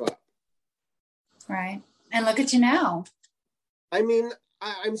gave up. Right. And look at you now. I mean,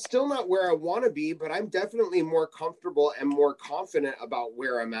 I'm still not where I want to be, but I'm definitely more comfortable and more confident about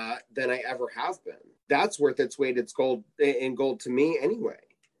where I'm at than I ever have been. That's worth its weight in gold to me anyway.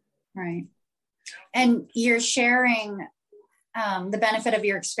 Right. And you're sharing the benefit of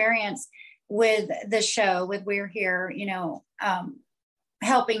your experience with the show, with We're Here, you know,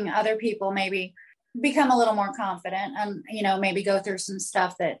 helping other people maybe become a little more confident and, you know, maybe go through some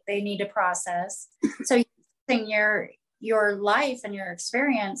stuff that they need to process. So using your life and your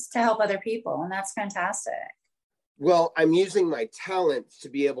experience to help other people. And that's fantastic. Well, I'm using my talents to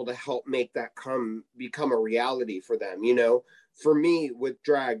be able to help make that become a reality for them. You know, for me with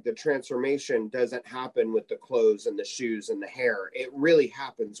drag, the transformation doesn't happen with the clothes and the shoes and the hair. It really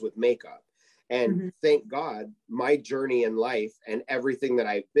happens with makeup. And thank God, my journey in life and everything that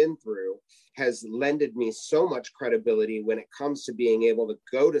I've been through has lended me so much credibility when it comes to being able to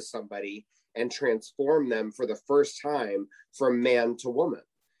go to somebody and transform them for the first time from man to woman.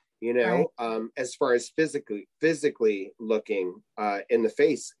 You know, right. As far as physically looking in the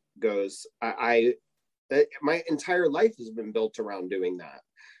face goes, my entire life has been built around doing that.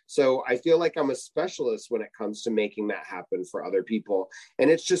 So I feel like I'm a specialist when it comes to making that happen for other people. And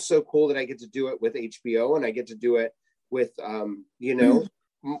it's just so cool that I get to do it with HBO and I get to do it with, you know,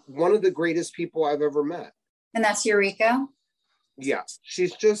 one of the greatest people I've ever met. And that's Eureka? Yeah,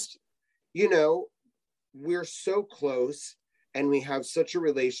 she's just, you know, we're so close. And we have such a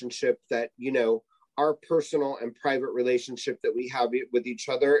relationship that, you know, our personal and private relationship that we have with each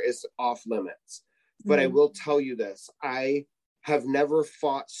other is off limits. But I will tell you this, I have never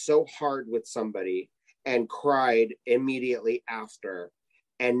fought so hard with somebody and cried immediately after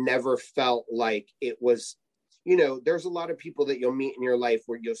and never felt like it was, you know, there's a lot of people that you'll meet in your life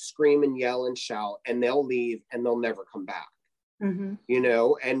where you'll scream and yell and shout and they'll leave and they'll never come back, you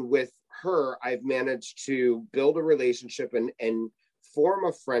know, and with her, I've managed to build a relationship and form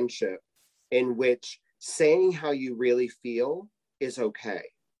a friendship in which saying how you really feel is okay.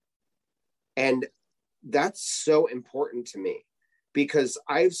 And that's so important to me because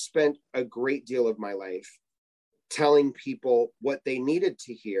I've spent a great deal of my life telling people what they needed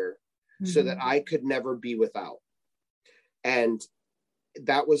to hear so that I could never be without. And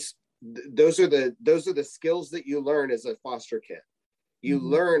that was, those are the skills that you learn as a foster kid. You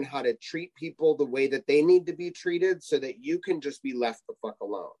learn how to treat people the way that they need to be treated so that you can just be left the fuck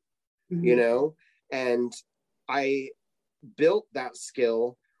alone, you know? And I built that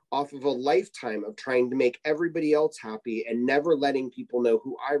skill off of a lifetime of trying to make everybody else happy and never letting people know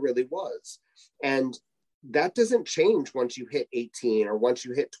who I really was. And that doesn't change once you hit 18 or once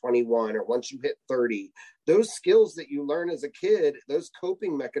you hit 21 or once you hit 30. Those skills that you learn as a kid, those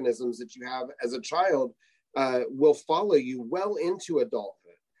coping mechanisms that you have as a child, will follow you well into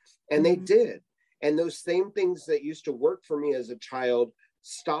adulthood. And they did. And those same things that used to work for me as a child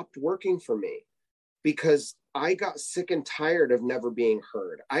stopped working for me because I got sick and tired of never being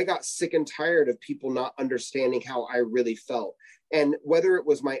heard. I got sick and tired of people not understanding how I really felt. And whether it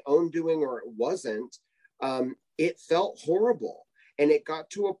was my own doing or it wasn't, it felt horrible. And it got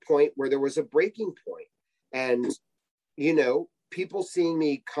to a point where there was a breaking point. And, you know, people seeing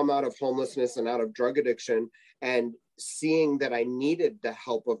me come out of homelessness and out of drug addiction and seeing that I needed the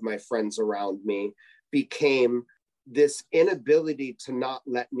help of my friends around me became this inability to not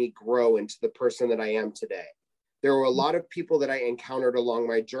let me grow into the person that I am today. There were a lot of people that I encountered along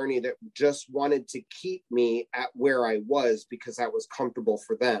my journey that just wanted to keep me at where I was because I was comfortable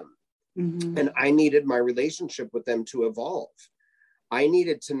for them. Mm-hmm. And I needed my relationship with them to evolve. I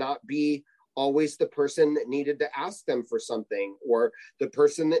needed to not be always the person that needed to ask them for something or the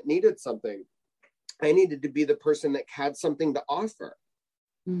person that needed something. I needed to be the person that had something to offer.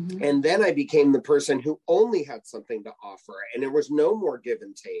 Mm-hmm. And then I became the person who only had something to offer, and there was no more give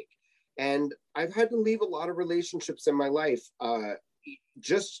and take. And I've had to leave a lot of relationships in my life.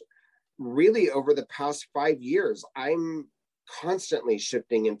 Just really over the past 5 years, I'm constantly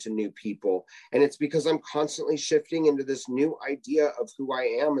shifting into new people. And it's because I'm constantly shifting into this new idea of who I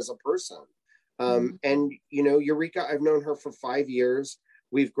am as a person. And, you know, Eureka, I've known her for 5 years.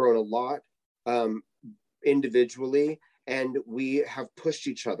 We've grown a lot individually, and we have pushed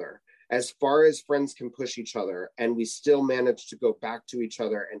each other as far as friends can push each other. And we still manage to go back to each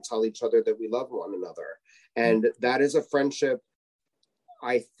other and tell each other that we love one another. And that is a friendship,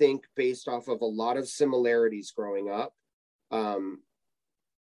 I think, based off of a lot of similarities growing up.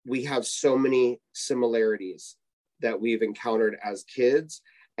 We have so many similarities that we've encountered as kids,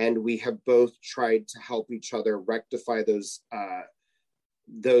 and we have both tried to help each other rectify those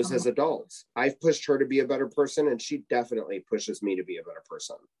as adults. I've pushed her to be a better person, and she definitely pushes me to be a better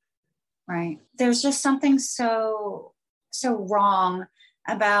person. Right. There's just something so wrong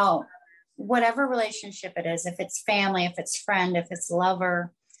about whatever relationship it is, if it's family, if it's friend, if it's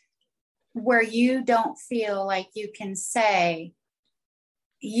lover, where you don't feel like you can say,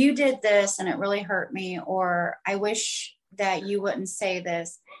 you did this and it really hurt me, or I wish that you wouldn't say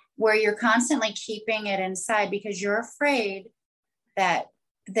this, where you're constantly keeping it inside because you're afraid that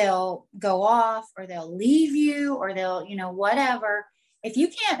they'll go off or they'll leave you or they'll, you know, whatever. If you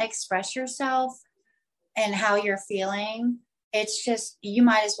can't express yourself and how you're feeling, it's just, you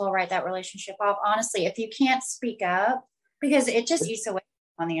might as well write that relationship off. Honestly, if you can't speak up, because it just eats away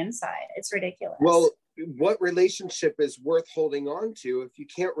on the inside. It's ridiculous. Well, what relationship is worth holding on to if you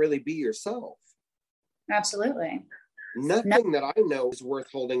can't really be yourself? Absolutely. Nothing that I know is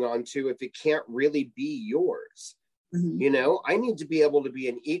worth holding on to if it can't really be yours. Mm-hmm. You know, I need to be able to be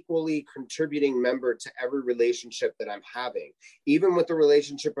an equally contributing member to every relationship that I'm having, even with the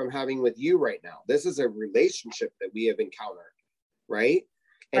relationship I'm having with you right now. This is a relationship that we have encountered, right?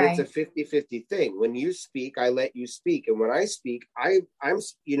 And It's a 50-50 thing. When you speak, I let you speak. And when I speak, I'm,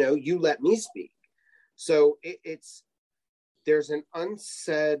 you know, you let me speak. So there's an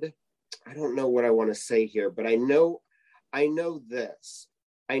unsaid, I don't know what I want to say here, but I know this.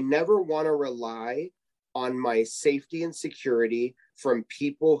 I never want to rely on my safety and security from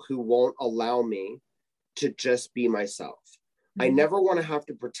people who won't allow me to just be myself. Mm-hmm. I never want to have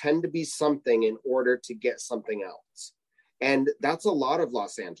to pretend to be something in order to get something else. And that's a lot of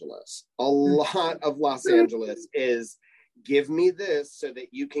Los Angeles. A lot of Los Angeles is give me this so that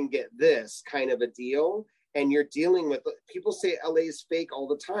you can get this kind of a deal. And you're dealing with, people say LA is fake all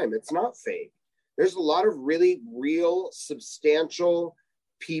the time. It's not fake. There's a lot of really real, substantial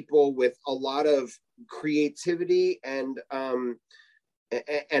people with a lot of creativity and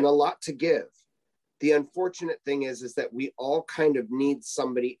a lot to give. The unfortunate thing is that we all kind of need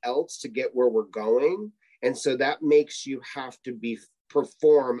somebody else to get where we're going. And so that makes you have to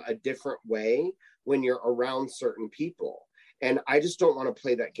perform a different way when you're around certain people. And I just don't want to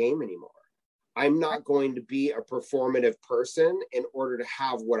play that game anymore. I'm not going to be a performative person in order to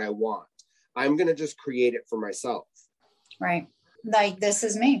have what I want. I'm going to just create it for myself. Right. Like, this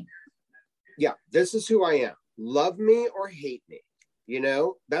is me. Yeah, this is who I am. Love me or hate me. You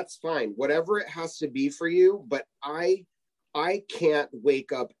know, that's fine. Whatever it has to be for you. But I can't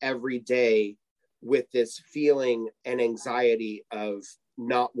wake up every day with this feeling and anxiety of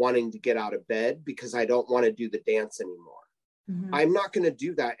not wanting to get out of bed because I don't want to do the dance anymore. Mm-hmm. I'm not going to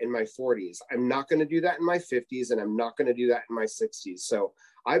do that in my 40s. I'm not going to do that in my 50s, and I'm not going to do that in my 60s. So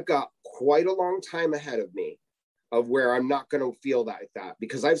I've got quite a long time ahead of me of where I'm not going to feel like that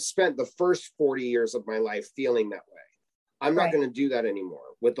because I've spent the first 40 years of my life feeling that way. I'm not going to do that anymore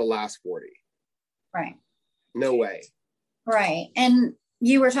with the last 40. Right. No way. Right. And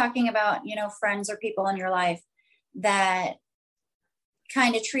you were talking about, you know, friends or people in your life that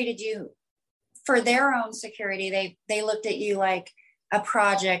kind of treated you for their own security. They looked at you like a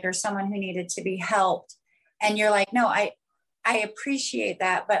project or someone who needed to be helped. And you're like, no, I appreciate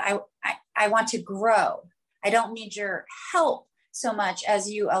that, but I want to grow. I don't need your help so much as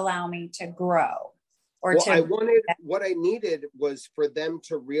you allow me to grow. What I needed was for them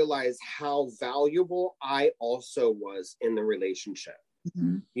to realize how valuable I also was in the relationship.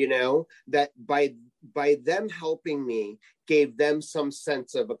 Mm-hmm. You know, that by by them helping me gave them some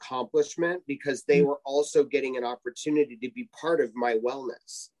sense of accomplishment because they were also getting an opportunity to be part of my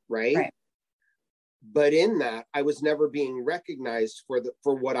wellness, right? But in that, I was never being recognized for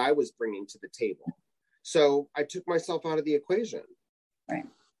what I was bringing to the table. So I took myself out of the equation.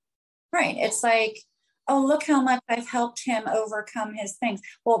 Right. It's like, oh, look how much I've helped him overcome his things.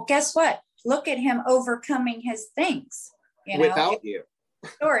 Well, guess what? Look at him overcoming his things. You know, without you.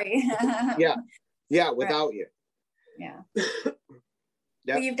 Story. Without you.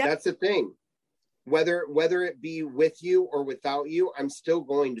 That's the thing. Whether it be with you or without you, I'm still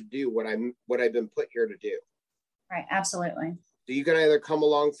going to do what I've been put here to do. Right. Absolutely. So you can either come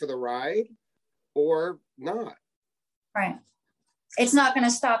along for the ride or not. Right. It's not going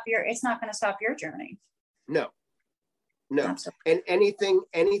to stop your journey. No. Absolutely. And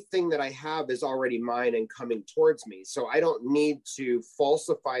anything that I have is already mine and coming towards me. So I don't need to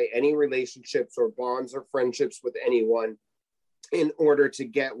falsify any relationships or bonds or friendships with anyone in order to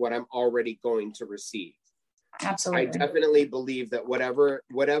get what I'm already going to receive. Absolutely. I definitely believe that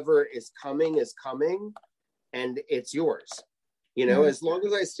whatever is coming and it's yours. You know, as long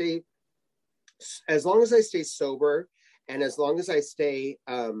as I stay sober and as long as I stay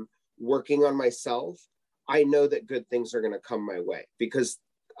working on myself, I know that good things are going to come my way because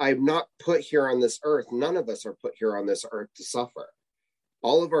I'm not put here on this earth. None of us are put here on this earth to suffer.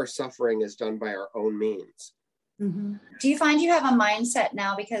 All of our suffering is done by our own means. Mm-hmm. Do you find you have a mindset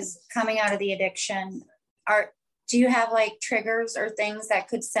now because coming out of the addiction, do you have like triggers or things that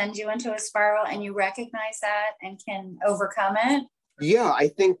could send you into a spiral and you recognize that and can overcome it? Yeah, I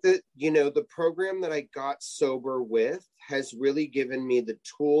think that, the program that I got sober with has really given me the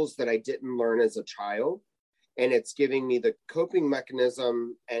tools that I didn't learn as a child. And it's giving me the coping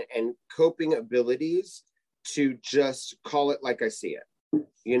mechanism and coping abilities to just call it like I see it.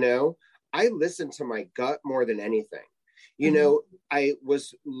 I listen to my gut more than anything. I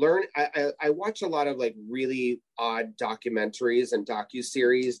watch a lot of like really odd documentaries and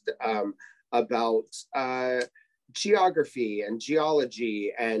docuseries about geography and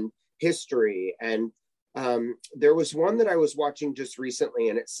geology and history. And there was one that I was watching just recently,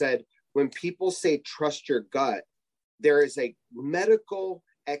 and it said, when people say trust your gut, there is a medical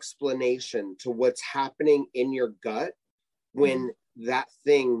explanation to what's happening in your gut when that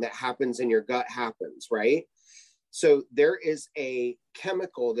thing that happens in your gut happens, right? So there is a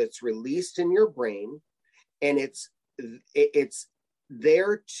chemical that's released in your brain, and it's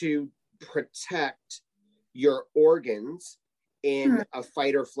there to protect your organs in a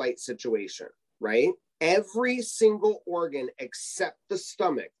fight or flight situation, right? Every single organ except the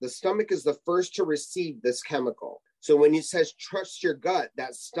stomach. The stomach is the first to receive this chemical. So when it says trust your gut,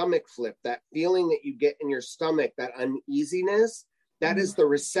 that stomach flip, that feeling that you get in your stomach, that uneasiness, that is the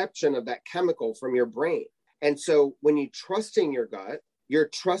reception of that chemical from your brain. And so when you're trusting your gut, you're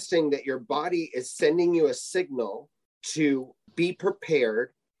trusting that your body is sending you a signal to be prepared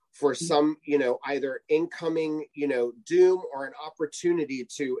for some, either incoming, doom or an opportunity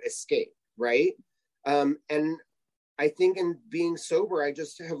to escape, right? And I think in being sober, I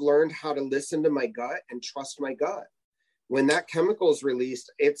just have learned how to listen to my gut and trust my gut. When that chemical is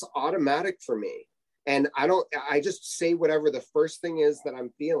released, it's automatic for me. And I just say whatever the first thing is that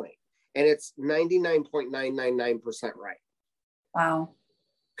I'm feeling. And it's 99.999% right. Wow.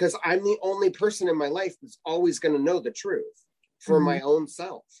 Because I'm the only person in my life that's always going to know the truth for my own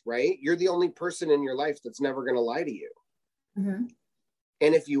self, right? You're the only person in your life that's never going to lie to you. Mm-hmm.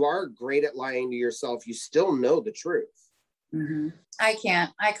 And if you are great at lying to yourself, you still know the truth. Mm-hmm. I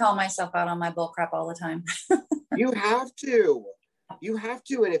can't. I call myself out on my bullcrap all the time. You have to.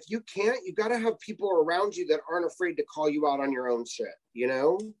 And if you can't, you got to have people around you that aren't afraid to call you out on your own shit,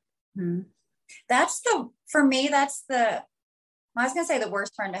 Mm-hmm. For me, I was going to say the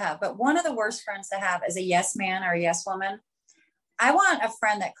worst friend to have, but one of the worst friends to have is a yes man or a yes woman. I want a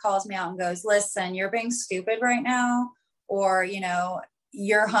friend that calls me out and goes, listen, you're being stupid right now. Or,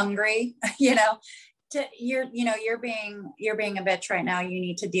 you're hungry, you're being a bitch right now. You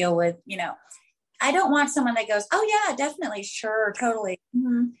need to deal with, I don't want someone that goes, oh yeah, definitely. Sure. Totally.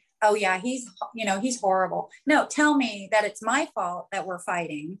 Mm-hmm. Oh yeah. He's horrible. No, tell me that it's my fault that we're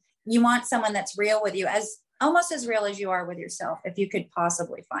fighting. You want someone that's real with you, almost as real as you are with yourself, if you could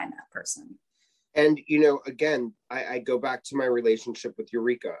possibly find that person. And, again, I go back to my relationship with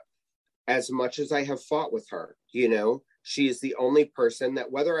Eureka. As much as I have fought with her, she is the only person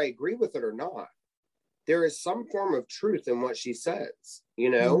that, whether I agree with it or not, there is some form of truth in what she says,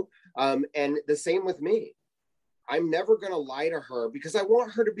 and the same with me. I'm never going to lie to her because I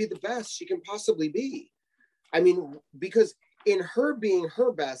want her to be the best she can possibly be. I mean, because in her being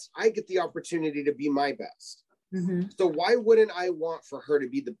her best, I get the opportunity to be my best. Mm-hmm. So why wouldn't I want for her to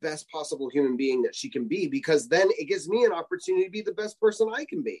be the best possible human being that she can be? Because then it gives me an opportunity to be the best person I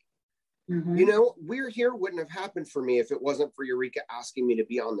can be. Mm-hmm. You know, We're Here wouldn't have happened for me if it wasn't for Eureka asking me to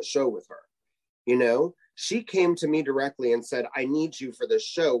be on the show with her. You know, she came to me directly and said, I need you for this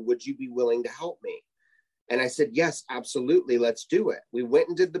show. Would you be willing to help me? And I said, yes, absolutely. Let's do it. We went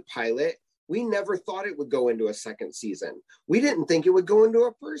and did the pilot. We never thought it would go into a second season. We didn't think it would go into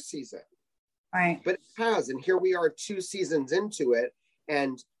a first season. Right. But it has. And here we are 2 seasons into it.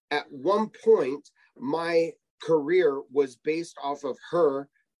 And at one point, my career was based off of her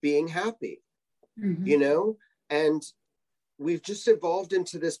being happy, Mm-hmm. you know? And we've just evolved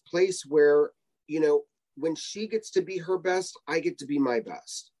into this place where, you know, when she gets to be her best, I get to be my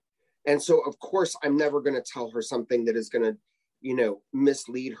best. And so, of course, I'm never going to tell her something that is going to, you know,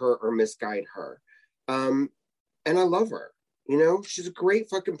 mislead her or misguide her. And I love her. You know, she's a great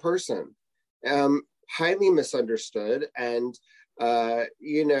fucking person. Highly misunderstood and,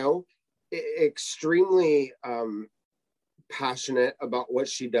 you know, extremely passionate about what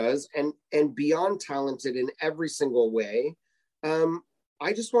she does and beyond talented in every single way.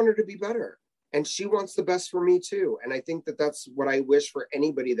 I just want her to be better. And she wants the best for me too. And I think that that's what I wish for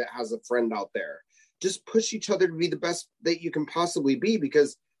anybody that has a friend out there. Just push each other to be the best that you can possibly be,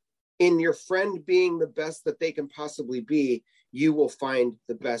 because in your friend being the best that they can possibly be, you will find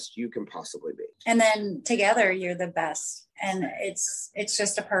the best you can possibly be. And then together you're the best. And it's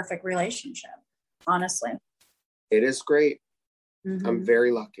just a perfect relationship, honestly. It is great. Mm-hmm. I'm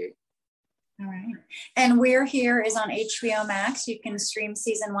very lucky. All right. And We're Here is on HBO Max. You can stream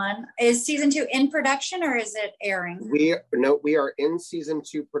season 1. Is season 2 in production or is it airing? We are in season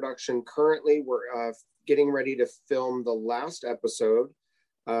 2 production currently. We're getting ready to film the last episode,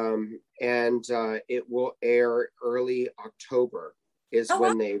 and it will air early October is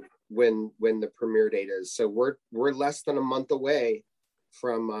when the premiere date is. So we're less than a month away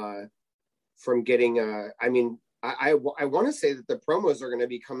from getting. I want to say that the promos are going to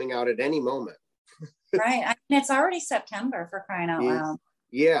be coming out at any moment. Right. I mean, it's already September, for crying out loud.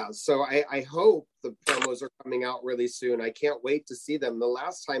 Yeah. So I hope the promos are coming out really soon. I can't wait to see them. The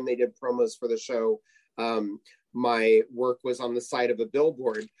last time they did promos for the show, my work was on the side of a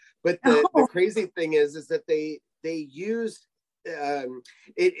billboard. But the crazy thing is that they used,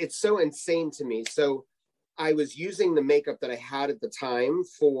 it's so insane to me. So I was using the makeup that I had at the time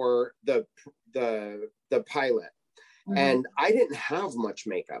for the pilot. Mm-hmm. And I didn't have much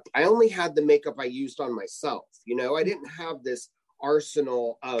makeup. I only had the makeup I used on myself. You know, I didn't have this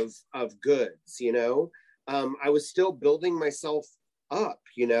arsenal of goods, you know. I was still building myself up,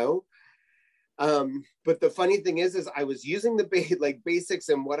 you know. But the funny thing is I was using the basics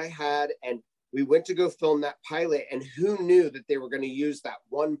and what I had, and we went to go film that pilot, and who knew that they were going to use that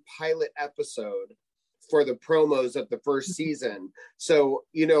one pilot episode for the promos of the first season. So,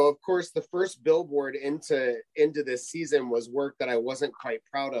 you know, of course, the first billboard into this season was work that I wasn't quite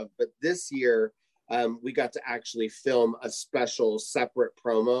proud of. But this year, we got to actually film a special separate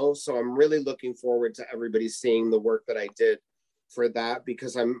promo. So I'm really looking forward to everybody seeing the work that I did for that,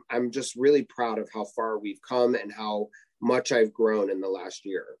 because I'm just really proud of how far we've come and how much I've grown in the last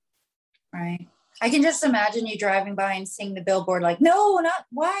year. Right. I can just imagine you driving by and seeing the billboard like, no, not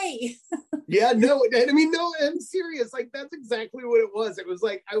why. Yeah, no, I mean, no, I'm serious. Like, that's exactly what it was. It was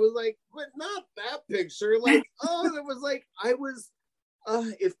like, I was like, but not that picture. Like, it was like,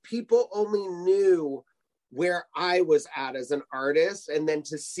 if people only knew where I was at as an artist, and then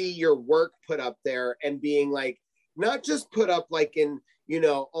to see your work put up there and being like, not just put up like in, you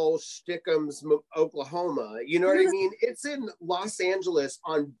know, Stickham's, Oklahoma, you know what I mean? It's in Los Angeles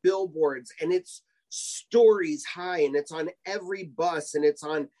on billboards, and it's stories high, and it's on every bus, and it's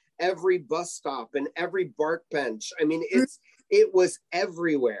on every bus stop and every bark bench. I mean, it was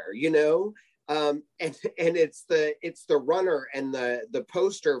everywhere, you know? And it's the runner and the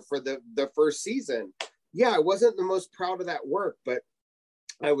poster for the first season. Yeah, I wasn't the most proud of that work, but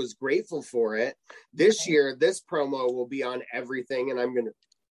I was grateful for it. This year, this promo will be on everything, and I'm going to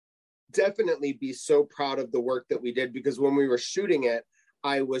definitely be so proud of the work that we did, because when we were shooting it,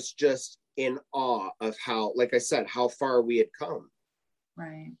 I was just in awe of how, like I said, how far we had come.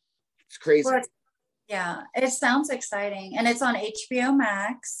 Right. It's crazy. Well, yeah, it sounds exciting. And it's on HBO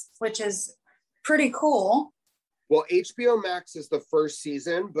Max, which is pretty cool. Well, HBO Max is the first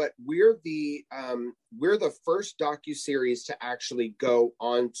season, but we're the first docuseries to actually go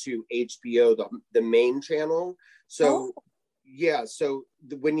onto HBO, the main channel. So, yeah, so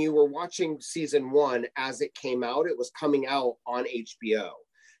when you were watching season 1 as it came out, it was coming out on HBO.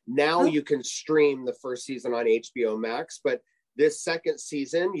 Now you can stream the first season on HBO Max, but this second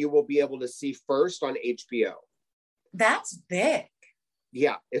season you will be able to see first on HBO. That's big.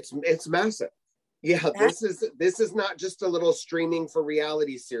 Yeah, it's massive. Yeah, this is not just a little streaming for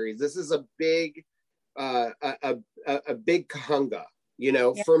reality series. This is a big a big kahunga. You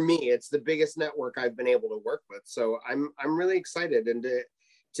know, for me, it's the biggest network I've been able to work with. So I'm really excited, and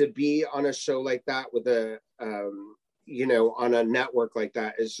to be on a show like that with a you know, on a network like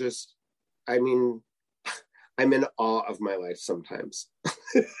that is just, I mean, I'm in awe of my life sometimes.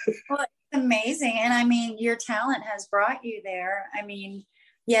 Well, it's amazing. And I mean, your talent has brought you there. I mean,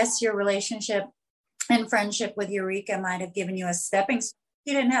 yes, your relationship and friendship with Eureka might have given you a stepping stone.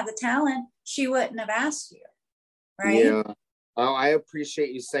 If you didn't have the talent, she wouldn't have asked you, right? Yeah. Oh, I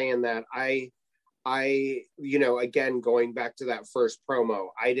appreciate you saying that. I, you know, again, going back to that first promo,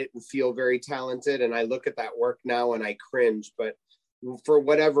 I didn't feel very talented, and I look at that work now and I cringe, but for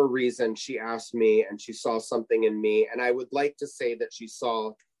whatever reason, she asked me and she saw something in me. And I would like to say that she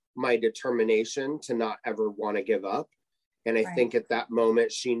saw my determination to not ever want to give up. And I think at that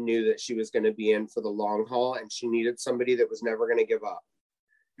moment, she knew that she was going to be in for the long haul, and she needed somebody that was never going to give up.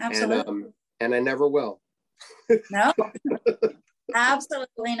 Absolutely. And I never will. No,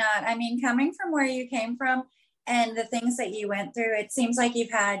 absolutely not. I mean, coming from where you came from and the things that you went through, it seems like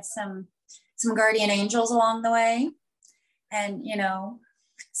you've had some guardian angels along the way, and, you know,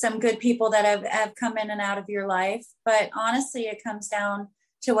 some good people that have come in and out of your life. But honestly, it comes down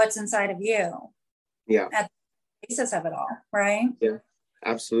to what's inside of you. Yeah. At the basis of it all, right? Yeah,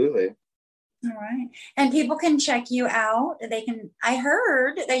 absolutely. All right. And people can check you out. I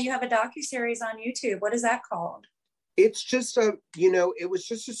heard that you have a docuseries on YouTube. What is that called? It's just it was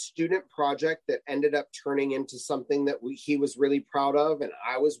just a student project that ended up turning into something that he was really proud of, and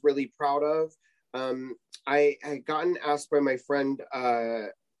I was really proud of. I had gotten asked by my friend,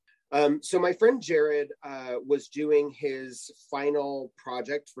 so my friend Jared was doing his final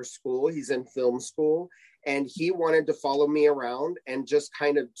project for school. He's in film school, and he wanted to follow me around and just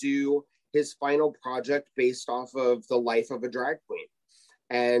kind of do his final project based off of the life of a drag queen.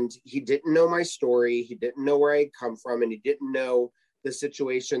 And he didn't know my story. He didn't know where I'd come from, and he didn't know the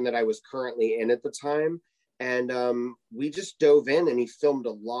situation that I was currently in at the time. And we just dove in, and he filmed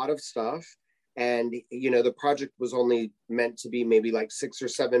a lot of stuff. And, you know, the project was only meant to be maybe like 6 or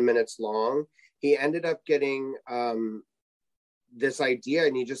 7 minutes long. He ended up getting this idea,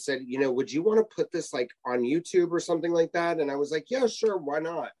 and he just said, you know, would you want to put this like on YouTube or something like that? And I was like, yeah, sure, why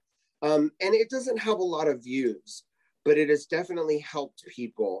not? And it doesn't have a lot of views, but it has definitely helped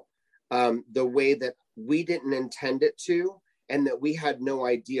people the way that we didn't intend it to, and that we had no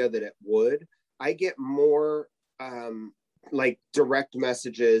idea that it would. I get more like direct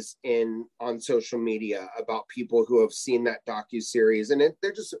messages on social media about people who have seen that docuseries, and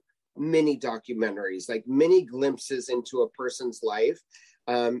they're just mini documentaries, like mini glimpses into a person's life.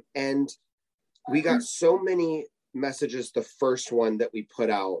 And we got so many messages the first one that we put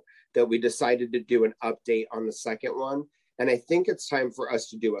out that we decided to do an update on the second one. And I think it's time for us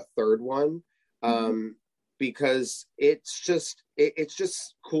to do a third one, because it's just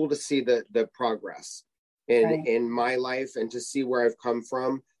cool to see the progress in my life and to see where I've come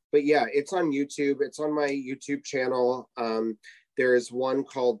from. But yeah, it's on YouTube. It's on my YouTube channel. There's one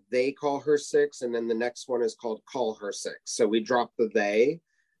called They Call Her Six, and then the next one is called Call Her Six. So we dropped the they.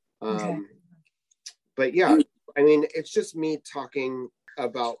 But yeah, I mean, it's just me talking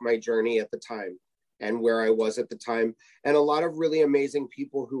about my journey at the time and where I was at the time, and a lot of really amazing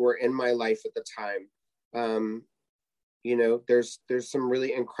people who were in my life at the time. You know, there's some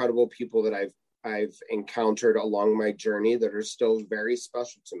really incredible people that I've encountered along my journey that are still very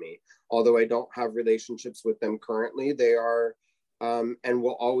special to me. Although I don't have relationships with them currently, they are and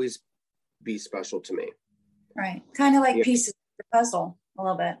will always be special to me. Right. Kind of like pieces of the puzzle a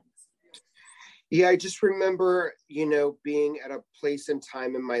little bit. Yeah, I just remember, you know, being at a place and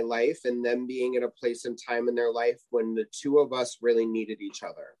time in my life, and them being at a place and time in their life when the two of us really needed each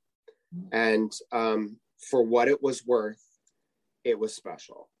other. And for what it was worth, it was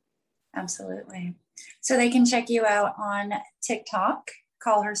special. Absolutely. So they can check you out on TikTok,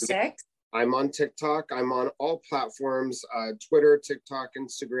 Call Her Six. I'm on TikTok. I'm on all platforms, Twitter, TikTok,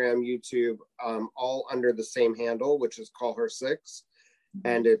 Instagram, YouTube, all under the same handle, which is Call Her Six.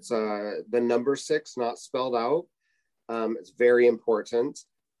 And it's the number 6, not spelled out. It's very important.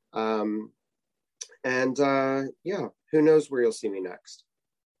 And yeah, who knows where you'll see me next.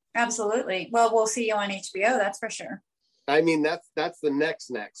 Absolutely. Well, we'll see you on HBO, that's for sure. I mean, that's the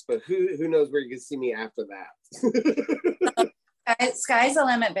next, but who knows where you can see me after that. Sky's the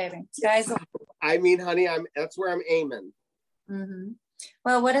limit, baby. Sky's the limit. I mean, honey, that's where I'm aiming. Mm-hmm.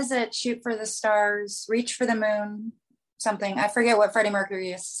 Well, what is it? Shoot for the stars, reach for the moon, something. I forget what Freddie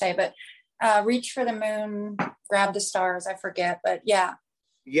Mercury used to say, but reach for the moon, grab the stars. I forget, but yeah.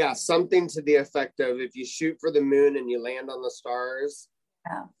 Yeah, something to the effect of if you shoot for the moon and you land on the stars.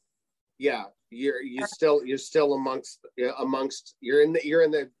 Yeah, you're still amongst you're in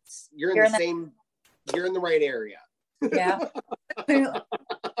the right area. Yeah.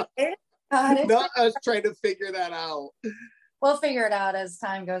 Not us trying to figure that out. We'll figure it out as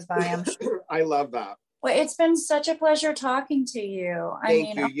time goes by, I'm sure. I love that. Well, it's been such a pleasure talking to you.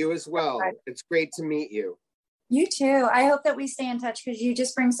 Thank you. You as well. It's great to meet you. You too. I hope that we stay in touch because you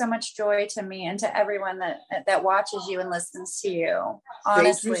just bring so much joy to me and to everyone that watches you and listens to you.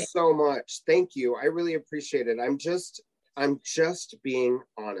 Honestly. Thank you so much. Thank you. I really appreciate it. I'm just being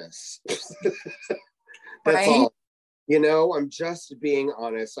honest. That's right? All. You know, I'm just being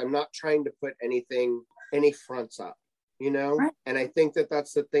honest. I'm not trying to put any fronts up, you know? Right. And I think that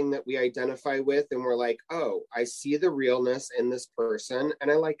that's the thing that we identify with. And we're like, oh, I see the realness in this person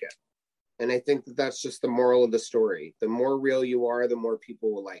and I like it. And I think that that's just the moral of the story. The more real you are, the more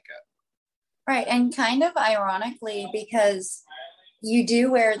people will like it. Right. And kind of ironically, because you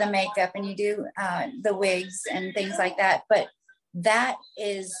do wear the makeup and you do the wigs and things like that, but that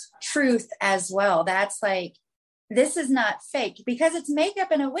is truth as well. That's like, this is not fake because it's makeup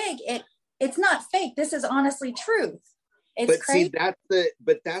and a wig. It's not fake. This is honestly truth. It's crazy. See,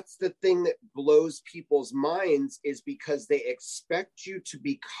 that's the thing that blows people's minds is because they expect you to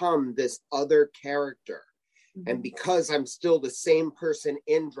become this other character. Mm-hmm. And because I'm still the same person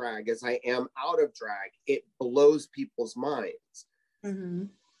in drag as I am out of drag, it blows people's minds. Mm-hmm.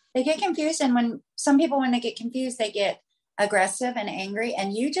 They get confused. And when they get confused, they get aggressive and angry.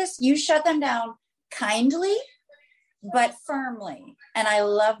 And you shut them down kindly, but firmly. And I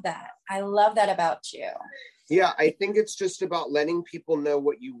love that. I love that about you. Yeah, I think it's just about letting people know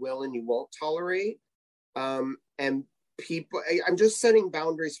what you will and you won't tolerate. And I'm just setting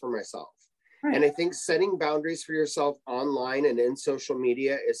boundaries for myself. Right. And I think setting boundaries for yourself online and in social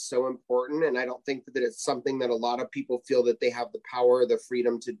media is so important. And I don't think that it's something that a lot of people feel that they have the power or the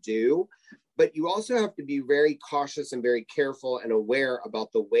freedom to do. But you also have to be very cautious and very careful and aware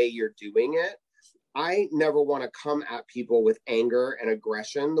about the way you're doing it. I never want to come at people with anger and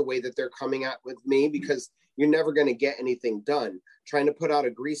aggression the way that they're coming at with me, because you're never going to get anything done. Trying to put out a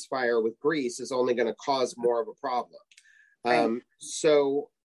grease fire with grease is only going to cause more of a problem. Right. So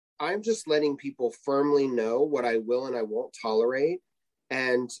I'm just letting people firmly know what I will and I won't tolerate.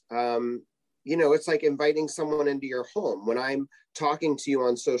 And, it's like inviting someone into your home. When I'm talking to you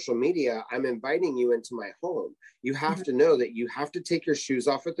on social media, I'm inviting you into my home. You have to know that you have to take your shoes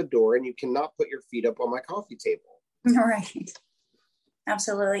off at the door and you cannot put your feet up on my coffee table. Right.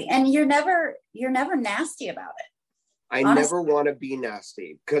 Absolutely. And you're never nasty about it. I honestly never want to be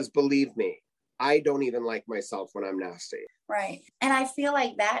nasty because believe me, I don't even like myself when I'm nasty. Right. And I feel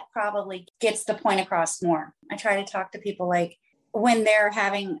like that probably gets the point across more. I try to talk to people like when they're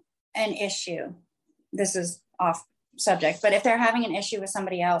having an issue, this is off subject, but if they're having an issue with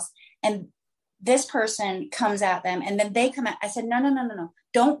somebody else and this person comes at them and then they come at, I said, no.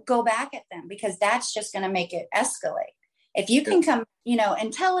 Don't go back at them because that's just going to make it escalate. If you can come,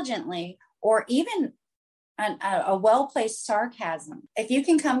 intelligently or even a well-placed sarcasm, if you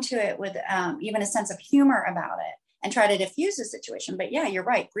can come to it with even a sense of humor about it and try to diffuse the situation. But yeah, you're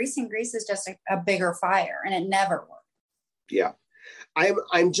right. Greasing grease is just a bigger fire and it never works. Yeah.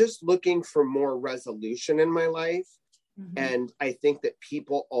 I'm just looking for more resolution in my life. Mm-hmm. And I think that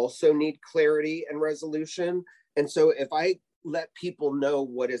people also need clarity and resolution. And so if I let people know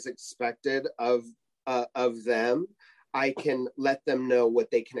what is expected of them, I can let them know what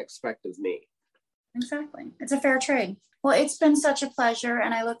they can expect of me. Exactly. It's a fair trade. Well, it's been such a pleasure,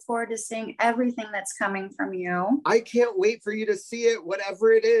 and I look forward to seeing everything that's coming from you. I can't wait for you to see it,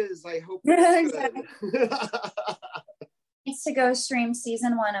 whatever it is. I hope it's good. Needs to go stream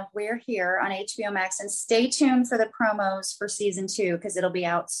season 1 of We're Here on HBO Max, and stay tuned for the promos for season 2 because it'll be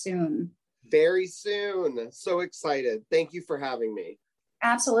out soon. Very soon. So excited. Thank you for having me.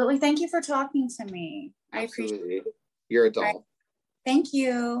 Absolutely. Thank you for talking to me. Absolutely. I appreciate it. You're a doll. Right. Thank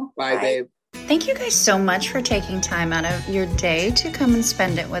you. Bye, babe. Thank you guys so much for taking time out of your day to come and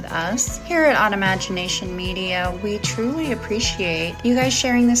spend it with us. Here at Automagination Media, we truly appreciate you guys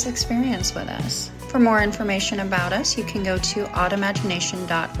sharing this experience with us. For more information about us, you can go to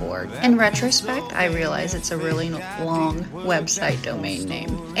automagination.org. In retrospect, I realize it's a really long website domain name.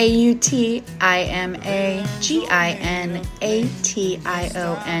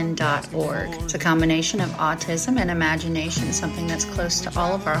 AUTIMAGINATION.org. It's a combination of autism and imagination, something that's close to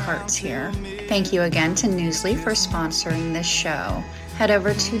all of our hearts here. Thank you again to Newsly for sponsoring this show. Head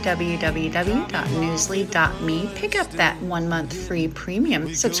over to www.newsly.me. Pick up that 1 month free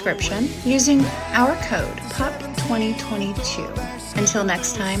premium subscription using our code PUP2022. Until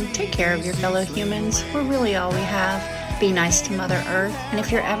next time, take care of your fellow humans. We're really all we have. Be nice to Mother Earth. And if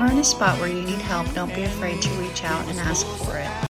you're ever in a spot where you need help, don't be afraid to reach out and ask for it.